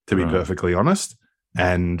 to be perfectly honest,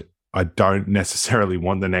 and I don't necessarily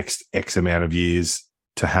want the next X amount of years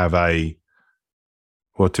to have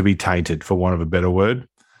to be tainted, for want of a better word.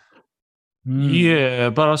 Yeah,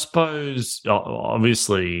 but I suppose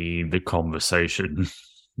obviously the conversation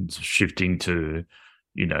is shifting to,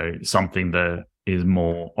 something that is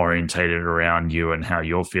more orientated around you and how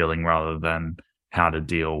you're feeling rather than how to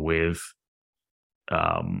deal with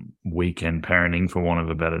weekend parenting, for want of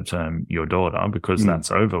a better term, your daughter, because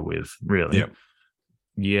that's over with, really. Yep.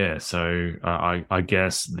 Yeah. So I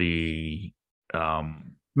guess the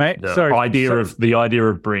Mate, the idea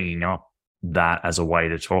of bringing up that as a way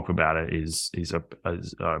to talk about it is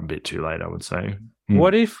a bit too late, I would say.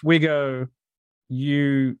 What if we go,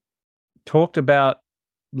 you talked about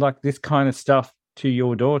like this kind of stuff to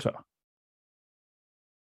your daughter?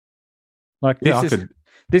 Like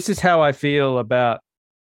this is how I feel about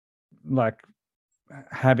like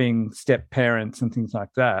having step parents and things like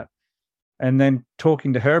that. And then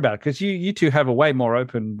talking to her about it, because you two have a way more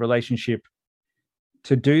open relationship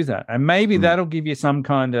to do that. And maybe that'll give you some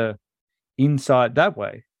kind of insight that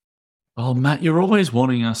way. Oh, Matt, you're always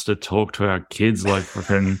wanting us to talk to our kids like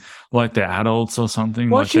freaking like they're adults or something.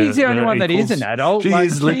 Well, like she's the only one that is an adult. She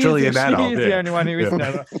is literally an adult. She is the only one who is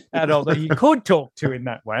an adult that you could talk to in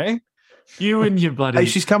that way. You and your bloody... Hey,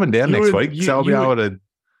 she's coming down next week, so I'll be able to...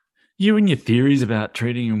 You and your theories about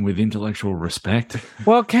treating him with intellectual respect.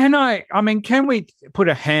 Well, can we put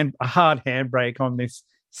a hard handbrake on this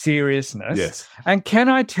seriousness? Yes. And can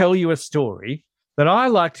I tell you a story that I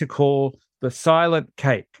like to call the silent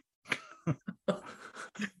cake?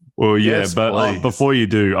 Well, yeah, yes, but please. Before you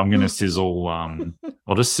do, I'm going to sizzle.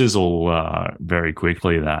 I'll just sizzle very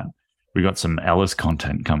quickly that we got some Ellis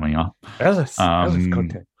content coming up. Ellis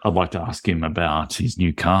content. I'd like to ask him about his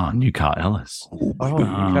new car Ellis. Oh,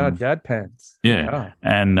 car dad pants. Yeah,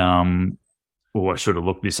 and I should have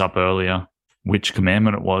looked this up earlier, which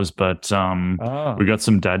commandment it was, but we got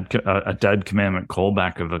some a dad commandment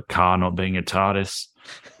callback of a car not being a TARDIS.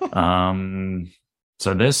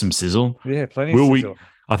 So there's some sizzle. Yeah, plenty of sizzle.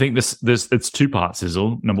 I think it's two-part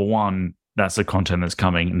sizzle. Number one, that's the content that's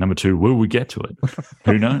coming. And number two, will we get to it?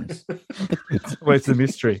 Who knows? Where's the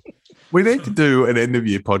mystery? We need to do an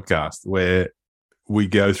end-of-year podcast where we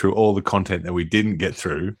go through all the content that we didn't get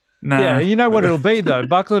through. Nah. Yeah, you know what it'll be, though.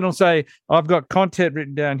 Buckland will say, I've got content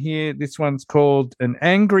written down here. This one's called An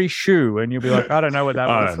Angry Shoe. And you'll be like, I don't know what that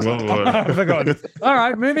was. I forgot. All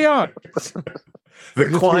right, moving on.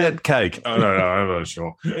 The quiet cake. Oh, no, I'm not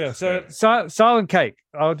sure. Yeah, so silent cake.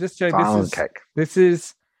 I'll just show this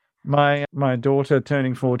is my daughter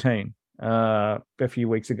turning 14 a few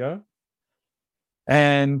weeks ago.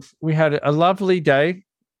 And we had a lovely day.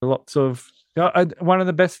 Lots of one of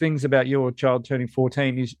the best things about your child turning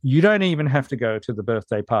 14 is you don't even have to go to the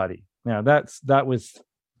birthday party. Now that's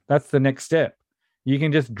the next step. You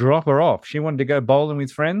can just drop her off. She wanted to go bowling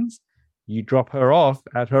with friends. You drop her off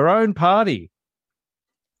at her own party.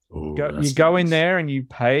 Ooh, You go in there and you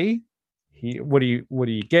pay. What are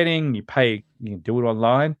you getting? You pay. You can do it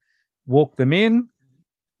online. Walk them in.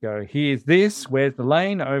 Go, here's this. Where's the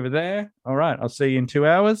lane? Over there. All right, I'll see you in 2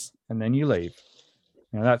 hours, and then you leave.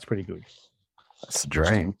 Now that's pretty good. That's a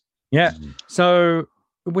dream. Yeah. So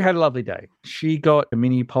we had a lovely day. She got a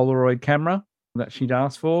mini Polaroid camera that she'd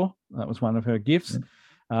asked for. That was one of her gifts.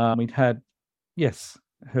 We'd had,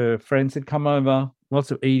 her friends had come over. Lots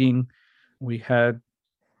of eating. We had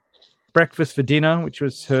breakfast for dinner, which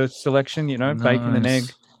was her selection. Nice. Bacon and egg,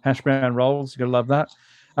 hash brown rolls. You gotta love that.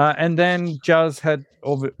 And then Juz had,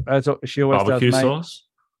 as she always barbecue does, sauce.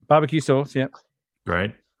 Barbecue sauce, yeah,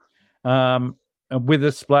 Great. With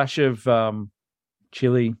a splash of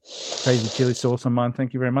crazy chili sauce on mine.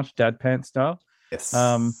 Thank you very much, Dad Pants style. Yes.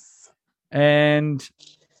 And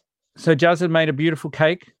so Juz had made a beautiful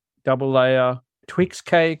cake, double layer Twix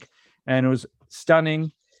cake, and it was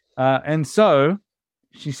stunning. And so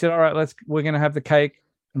she said, all right, we're going to have the cake.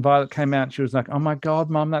 And Violet came out and she was like, oh my God,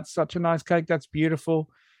 Mum, that's such a nice cake. That's beautiful.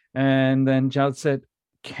 And then Juz said,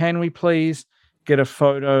 can we please get a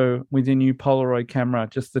photo with your new Polaroid camera,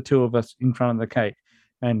 just the two of us in front of the cake?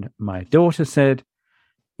 And my daughter said,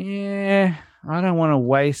 yeah, I don't want to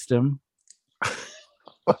waste them.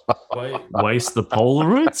 Waste the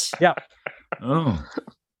Polaroids? Yeah. Oh.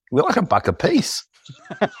 We're like $1 a piece.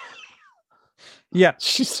 Yeah.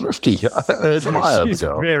 She's thrifty. I admire the She's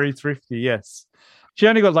girl. very thrifty, yes. She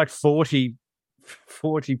only got like 40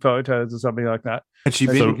 photos or something like that. Had she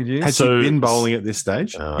been bowling at this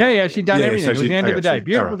stage? Yeah, she'd done everything. It was the end of the day.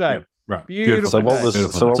 Beautiful day. Right. Beautiful. So what was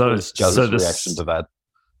Juz's this- reaction to that?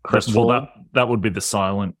 Well, that would be the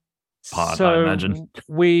silent part, I imagine.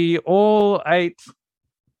 We all ate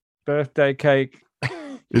birthday cake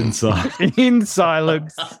Inside. in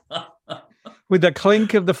silence with the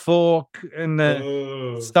clink of the fork and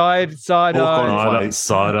the side eyes.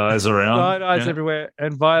 Side eyes around. Side eyes everywhere.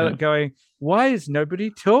 And Violet going, why is nobody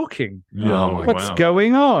talking? What's wow.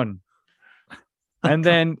 going on? And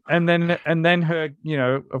then her,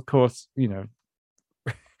 of course,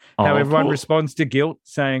 how everyone poor- responds to guilt,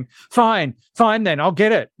 saying, fine then, I'll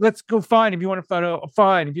get it. Let's go, fine. If you want a photo,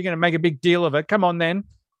 fine. If you're going to make a big deal of it, come on then.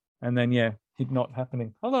 And then, it not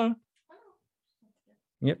happening. Hello.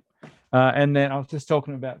 Yep. And then I was just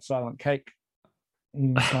talking about silent cake.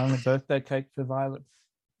 Silent birthday cake for Violet's.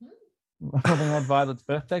 Having had Violet's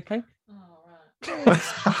birthday cake.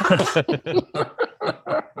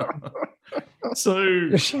 So,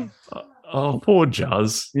 poor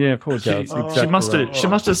Juz. Yeah, poor Juz. She Exactly must have. right. She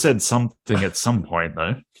must have said something at some point,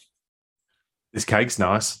 though. This cake's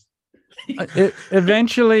nice.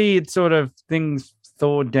 Eventually, it sort of things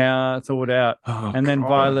thawed out, Oh, and then God.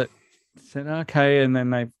 Violet said, "Okay," and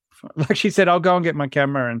then she said, "I'll go and get my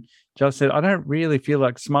camera," and Juz said, "I don't really feel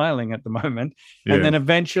like smiling at the moment." Yeah. And then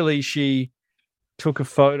eventually, she took a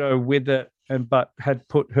photo with it, but had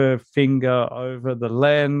put her finger over the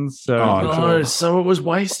lens, so Oh, so it was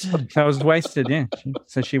wasted. that was wasted. Yeah,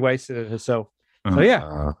 so she wasted it herself. So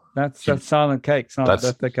yeah, that's silent cake, silent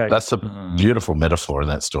That's- birthday cake. That's a beautiful metaphor in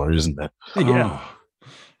that story, isn't it? yeah. Oh,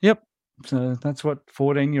 Yep. So that's what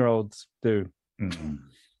 14-year-olds do.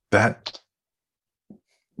 that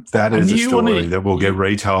is And a you story wanna- that will get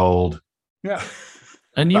retold. Yeah.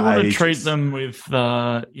 And you For want to ages. treat them with,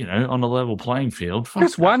 on a level playing field. Fuck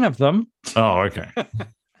Just that. one of them. Oh, okay.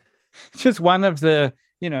 Just one of the,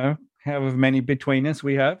 however many between us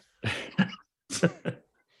we have.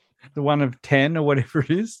 The one of 10 or whatever it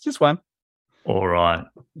is. Just one. All right.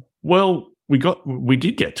 Well, we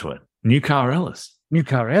did get to it. New Car Ellis. New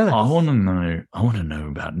car Ellis. I want to know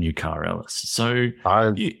about New Car Ellis. So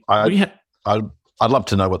I'd love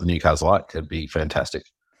to know what the new car's like. It'd be fantastic.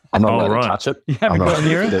 I'm not Oh, allowed right. to touch it. You haven't I'm not got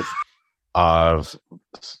near allowed it? to-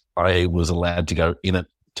 I was allowed to go in it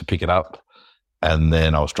to pick it up, and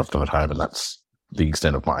then I was dropped off at home, and that's the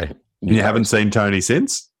extent of my. You haven't seen Tony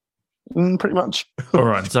since? Pretty much. all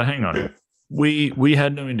right. So hang on. We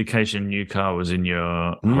had no indication New Car was in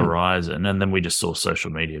your horizon, and then we just saw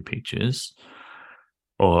social media pictures.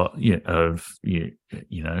 Or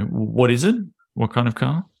what is it? What kind of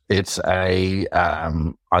car? It's a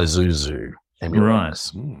Isuzu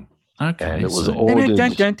ambulance. Okay, And it was so- ordered.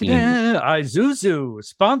 Isuzu,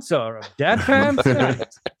 sponsor of Dad Pants.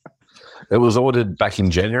 It was ordered back in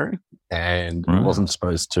January, and Right. it wasn't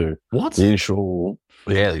supposed to. what? The initial,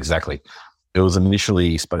 yeah, exactly. It was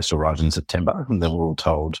initially supposed to arrive in September, and then we were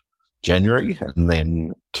told January, and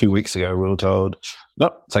then 2 weeks ago we were told, no,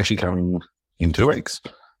 it's actually coming in 2 weeks.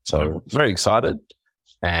 So very excited.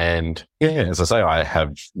 And yeah, as I say, I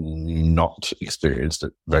have not experienced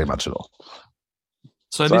it very much at all.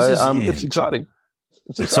 So So this is it's exciting.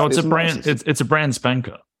 so it's a nice. brand. It's a brand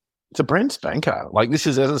spanker. It's a brand spanker. Like this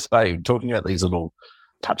is, as I say, talking about these little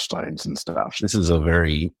touchstones and stuff. This is a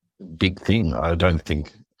very big thing. I don't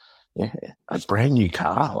think, a brand new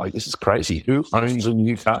car. Like this is crazy. Who owns a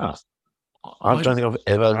new car? I don't think I've I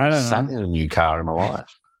ever don't sat know. in a new car in my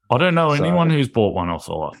life. I don't know So- anyone who's bought one off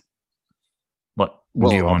the lot. What?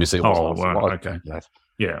 Well, new one? obviously, it wasn't Oh, off the well, lot, okay. you know.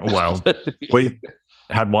 Yeah. Well, We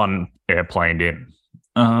had one airplaned in.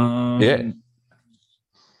 Yeah.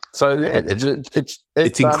 So yeah,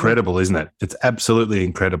 it's incredible, isn't it? It's absolutely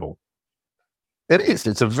incredible. It is.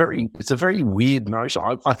 It's a very weird notion.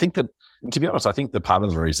 I think that, to be honest, I think the part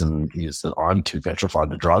of the reason is that I'm too petrified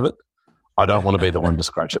to drive it. I don't want to be the one to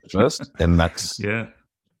scratch it first, and that's Yeah.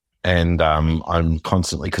 and I'm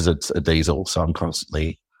constantly, because it's a diesel, so I'm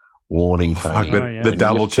constantly warning Fuck, Tony, the, yeah. the When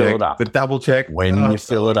double you fill check. it up. The double check. when Oh, you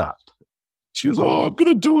fill it up. She was, "Oh, I'm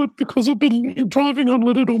going to do it because I've been driving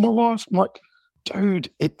unleaded all my life." I'm like, dude,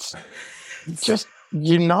 it's just,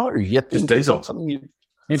 you think diesel. it's not something you.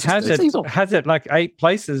 It has It's it diesel. has it like 8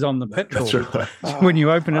 places on the petrol That's right. when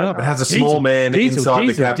you open it up. It has a Diesel, small man diesel, inside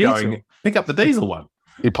diesel, the cab diesel. going, pick up the diesel one.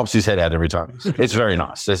 He pops his head out every time. It's very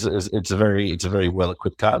nice. It's a very well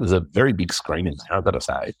equipped car. There's a very big screen in there, I've got to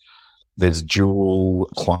say. There's dual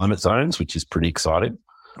climate zones, which is pretty exciting.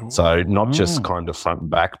 So not just kind of front and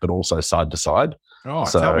back, but also side to side. Oh,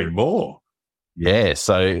 So- tell me more. Yeah.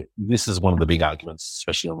 So this is one of the big arguments,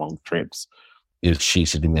 especially on long trips, is she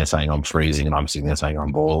sitting there saying I'm freezing and I'm sitting there saying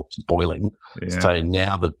I'm boiling. Yeah. So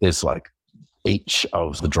now that there's like each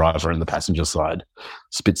of the driver and the passenger side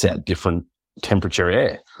spits out different temperature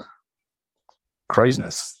air.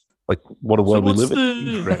 Craziness. Like what a world we live in.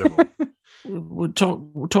 Incredible. We'll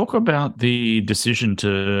talk about the decision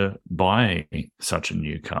to buy such a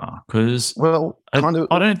new car, because Well, I kind of.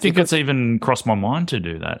 don't think it's even crossed my mind to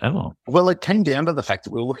do that ever. Well, it came down to the fact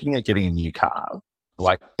that we were looking at getting a new car,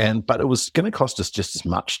 but it was going to cost us just as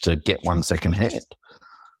much to get one second hand.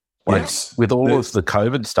 Yes. With all The- of the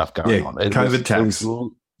COVID stuff going Yeah, on, COVID tax.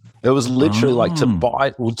 It was literally like to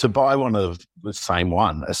Oh. buy one of the same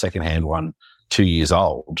one, a second hand one, 2 years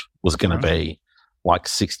old was going to be like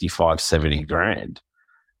 65, 70 grand.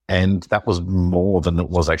 And that was more than it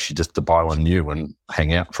was actually just to buy one new and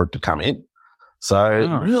hang out for it to come in.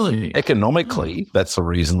 So really, economically, that's the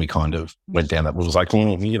reason we kind of went down that. It was like,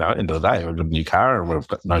 end of the day, we've got a new car and we've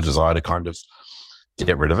got no desire to kind of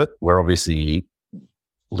get rid of it. We're obviously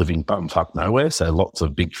living bumfuck nowhere, so lots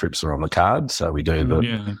of big trips are on the card. So we do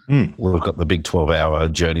we've got the big 12-hour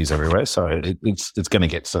journeys everywhere. So it's going to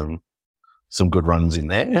get some good runs in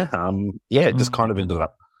there. It just kind of ended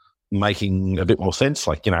up making a bit more sense.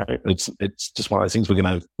 Like, it's just one of those things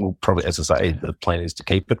we'll probably, as I say, the plan is to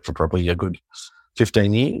keep it for probably a good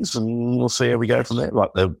 15 years and we'll see how we go from there.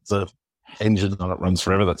 Like the engine on it runs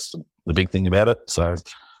forever. That's the big thing about it. So,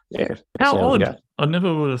 yeah. How odd. I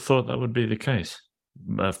never would have thought that would be the case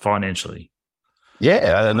financially.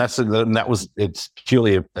 Yeah. And it's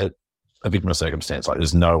purely a victim of circumstance. Like,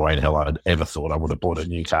 there's no way in hell I'd ever thought I would have bought a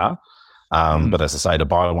new car. But as I say, to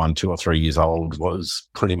buy one 2 or 3 years old was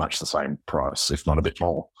pretty much the same price, if not a bit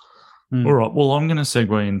more. All right. Well, I'm going to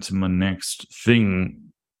segue into my next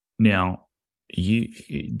thing. Now,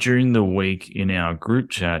 during the week in our group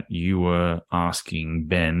chat, you were asking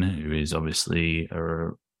Ben, who is obviously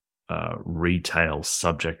a retail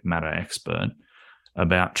subject matter expert,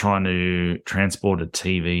 about trying to transport a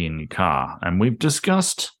TV in your car. And we've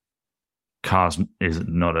discussed cars is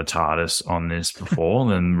not a TARDIS on this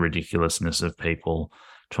before, and ridiculousness of people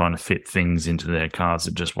trying to fit things into their cars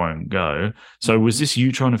that just won't go. So was this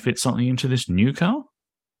you trying to fit something into this new car?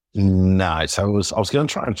 No. So I was going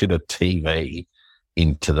to try and fit a TV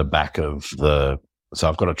into the back of so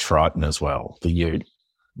I've got a Triton as well, the Ute,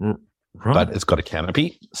 right. But it's got a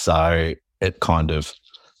canopy. So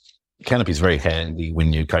canopy is very handy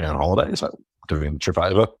when you go on holidays, like doing a trip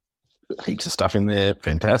over. Heaps of stuff in there,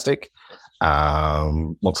 fantastic.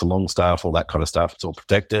 Lots of long stuff, all that kind of stuff. It's all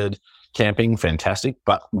protected. Camping, fantastic.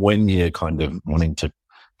 But when you're kind of wanting to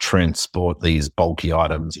transport these bulky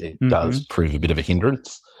items, it does prove a bit of a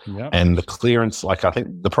hindrance. Yep. And the clearance, like, I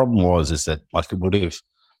think the problem is that, like, it would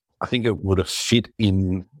have fit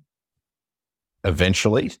in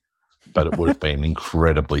eventually, but it would have been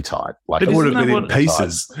incredibly tight. Like, it would have been in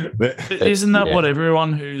pieces. Isn't that what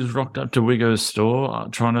everyone who's rocked up to Wiggo's store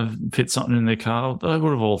trying to fit something in their car, they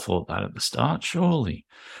would have all thought that at the start, surely.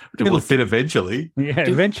 It'll fit eventually. Yeah,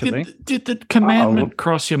 eventually. Did the commandment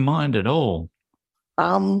cross your mind at all?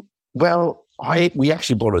 Well, we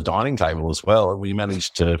actually bought a dining table as well, and we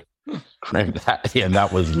managed to cram that. Yeah, and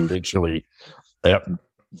that was literally, the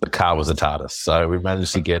car was a TARDIS. So we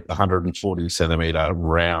managed to get 140 centimetre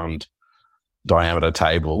round diameter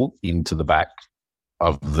table into the back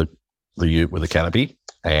of the Ute with a canopy,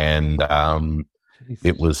 and the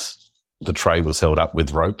tray was held up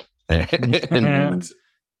with rope, and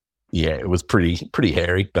yeah, it was pretty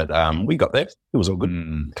hairy, but we got there. It was all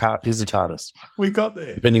good. Car is a TARDIS. We got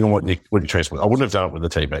there. Depending on what you transport. I wouldn't have done it with the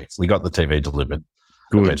TV. We got the TV delivered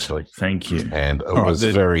eventually. Thank you. And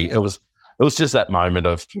it was just that moment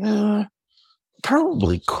of,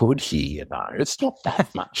 probably could here, it's not that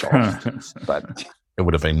much off, but it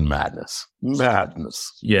would have been madness.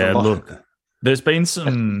 Yeah, look, there's been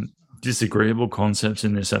some disagreeable concepts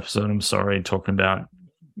in this episode. I'm sorry, talking about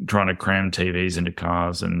trying to cram TVs into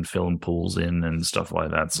cars and filling pools in and stuff like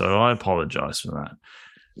that. So I apologize for that.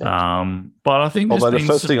 Yeah. But I think the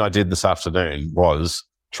first thing I did this afternoon was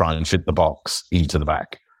try and fit the box into the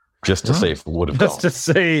back. Just to see if it would have gone. Just to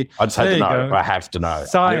see. I just had to know. I have to know.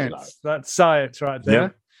 Science. That's science right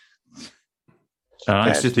there. Yeah.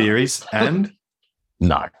 Extra theories. And?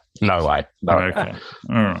 No way. No. Okay.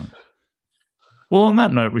 All right. Well, on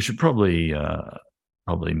that note, we should probably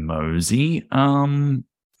mosey.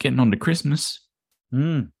 Getting on to Christmas.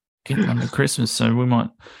 Getting on to Christmas. So we might,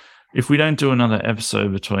 if we don't do another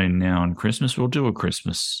episode between now and Christmas, we'll do a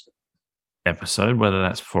Christmas episode, whether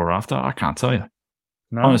that's before or after. I can't tell you.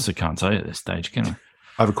 No. I honestly can't tell you at this stage, can I? I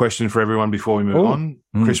have a question for everyone before we move on.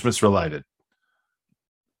 Christmas related.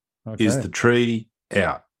 Okay. Is the tree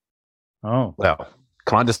out? Oh. Well,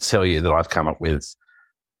 can I just tell you that I've come up with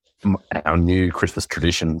our new Christmas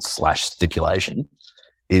tradition / stipulation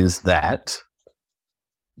is that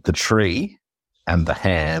the tree and the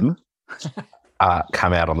ham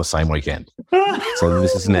come out on the same weekend. So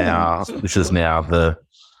this is now the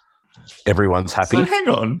everyone's happy. So hang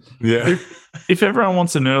on. Yeah. If everyone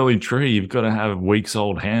wants an early tree, you've got to have weeks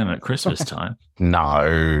old ham at Christmas time.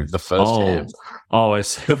 No, the first ham. Oh, I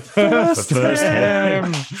see. The first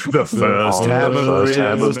ham. The first ham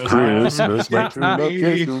of Christmas.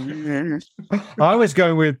 I was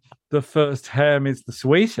going with the first ham is the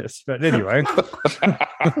sweetest, but anyway.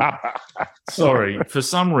 Sorry. For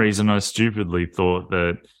some reason, I stupidly thought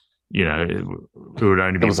that you know, it would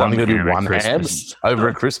only It be was only going to be at one ham Christmas. over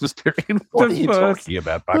a Christmas period. What The are you first- talking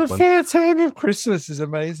about, The Buckland? first ham of Christmas is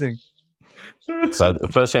amazing. So the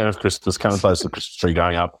first ham of Christmas, coming close to the Christmas tree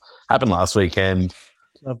going up, happened last weekend.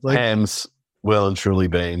 Lovely. Hams well and truly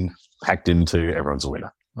been hacked into. Everyone's a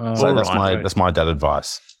winner. Oh, So All that's right. my dad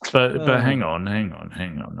advice. But Oh. hang on.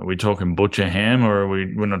 Are we talking butcher ham, or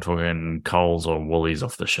we're not talking Coles or Woolies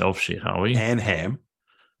off the shelf shit, are we? And ham.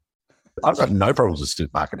 I've got no problems with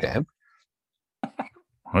supermarket ham.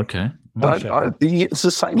 Okay. But it's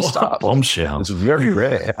the same stuff. Bombshell. It's very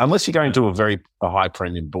rare, unless you're going to a high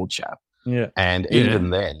premium butcher. Yeah. And Yeah. even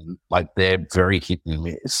then, like they're very hit and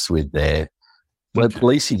miss with their. But at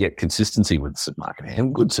least you get consistency with supermarket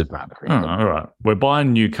ham. Good supermarket Oh, ham. all right. We're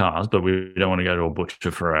buying new cars, but we don't want to go to a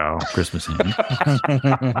butcher for our Christmas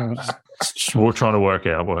ham. We're trying to work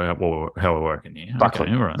out how we're working here. Buckley,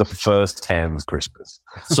 Okay, all right. the first ham of Christmas.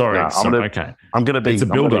 Sorry. No, Okay. I'm going to be It's a I'm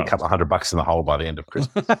gonna be build-up. a couple of $100 in the hole by the end of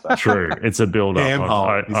Christmas. True. It's a build-up. Ham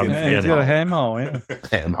hole. He's in the Yeah, he's got a ham hole. Yeah.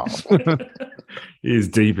 ham hole. He's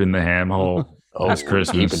deep in the ham hole. Oh, It's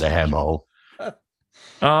Christmas. Keep in the ham hole.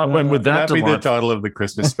 When with that, That'd be the delightful- title of the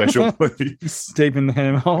Christmas special, please. Deep in the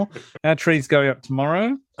ham hole. Our tree's going up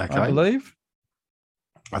tomorrow, I Okay. believe.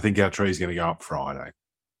 I think our tree's going to go up Friday.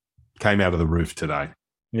 Came out of the roof today.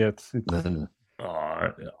 Yeah, it's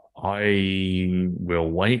I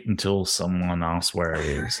will wait until someone asks where it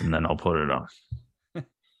is, and then I'll put it up.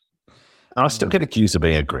 I still get accused of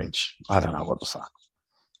being a Grinch. I don't know what the fuck.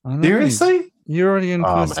 I know. Seriously? You're already in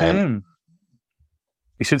Oh, first man. ham.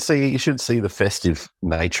 You should see the festive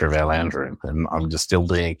nature of our lounge room, and I'm just still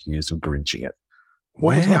being accused of Grinching it.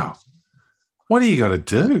 Wow. What do you got to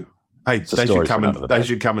do? Hey, a they story should for come another they day.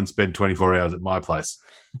 should come and spend 24 hours at my place.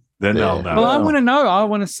 Then Yeah. they'll know. Well, I want to know. I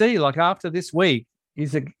want to see, like, after this week, are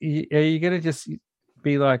you going to just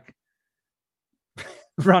be like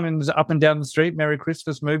running up and down the street, Merry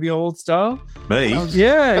Christmas movie all style? Me?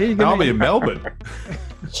 Yeah. Are you I'll gonna, be in Melbourne.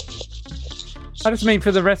 I just mean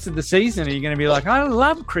for the rest of the season, are you going to be like, I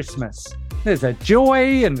love Christmas? There's a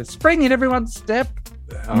joy and a spring in everyone's step.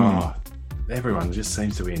 Oh, everyone just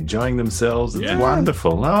seems to be enjoying themselves. It's Yeah.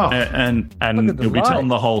 wonderful. Oh, And Look at the you'll be telling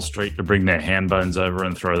light. the whole street to bring their ham bones over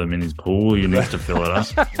and throw them in his pool. You need to fill it up.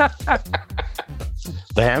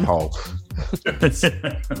 The ham hole.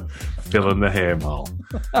 fill in the ham hole.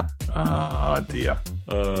 Oh, dear.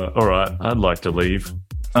 All right, I'd like to leave.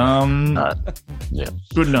 Yeah.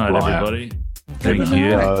 Good night, Liar. everybody. Thank Good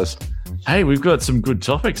you. night. Guys. Hey, we've got some good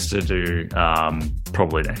topics to do.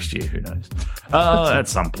 Probably next year. Who knows? At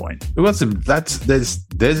some point. We got some. There's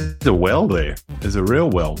a well there. There's a real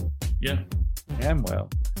well. Yeah. Damn well.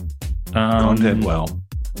 Content well.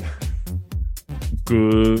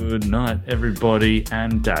 Good night, everybody,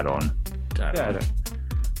 and Dad on. Dad on. Dad.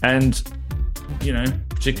 And, you know,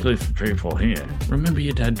 particularly for people here, remember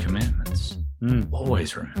your dad commandments.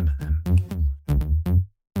 Always remember them.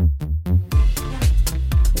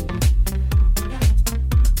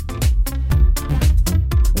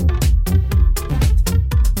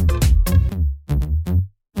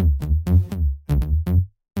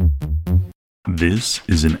 This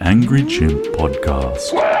is an Angry Chimp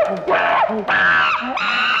podcast.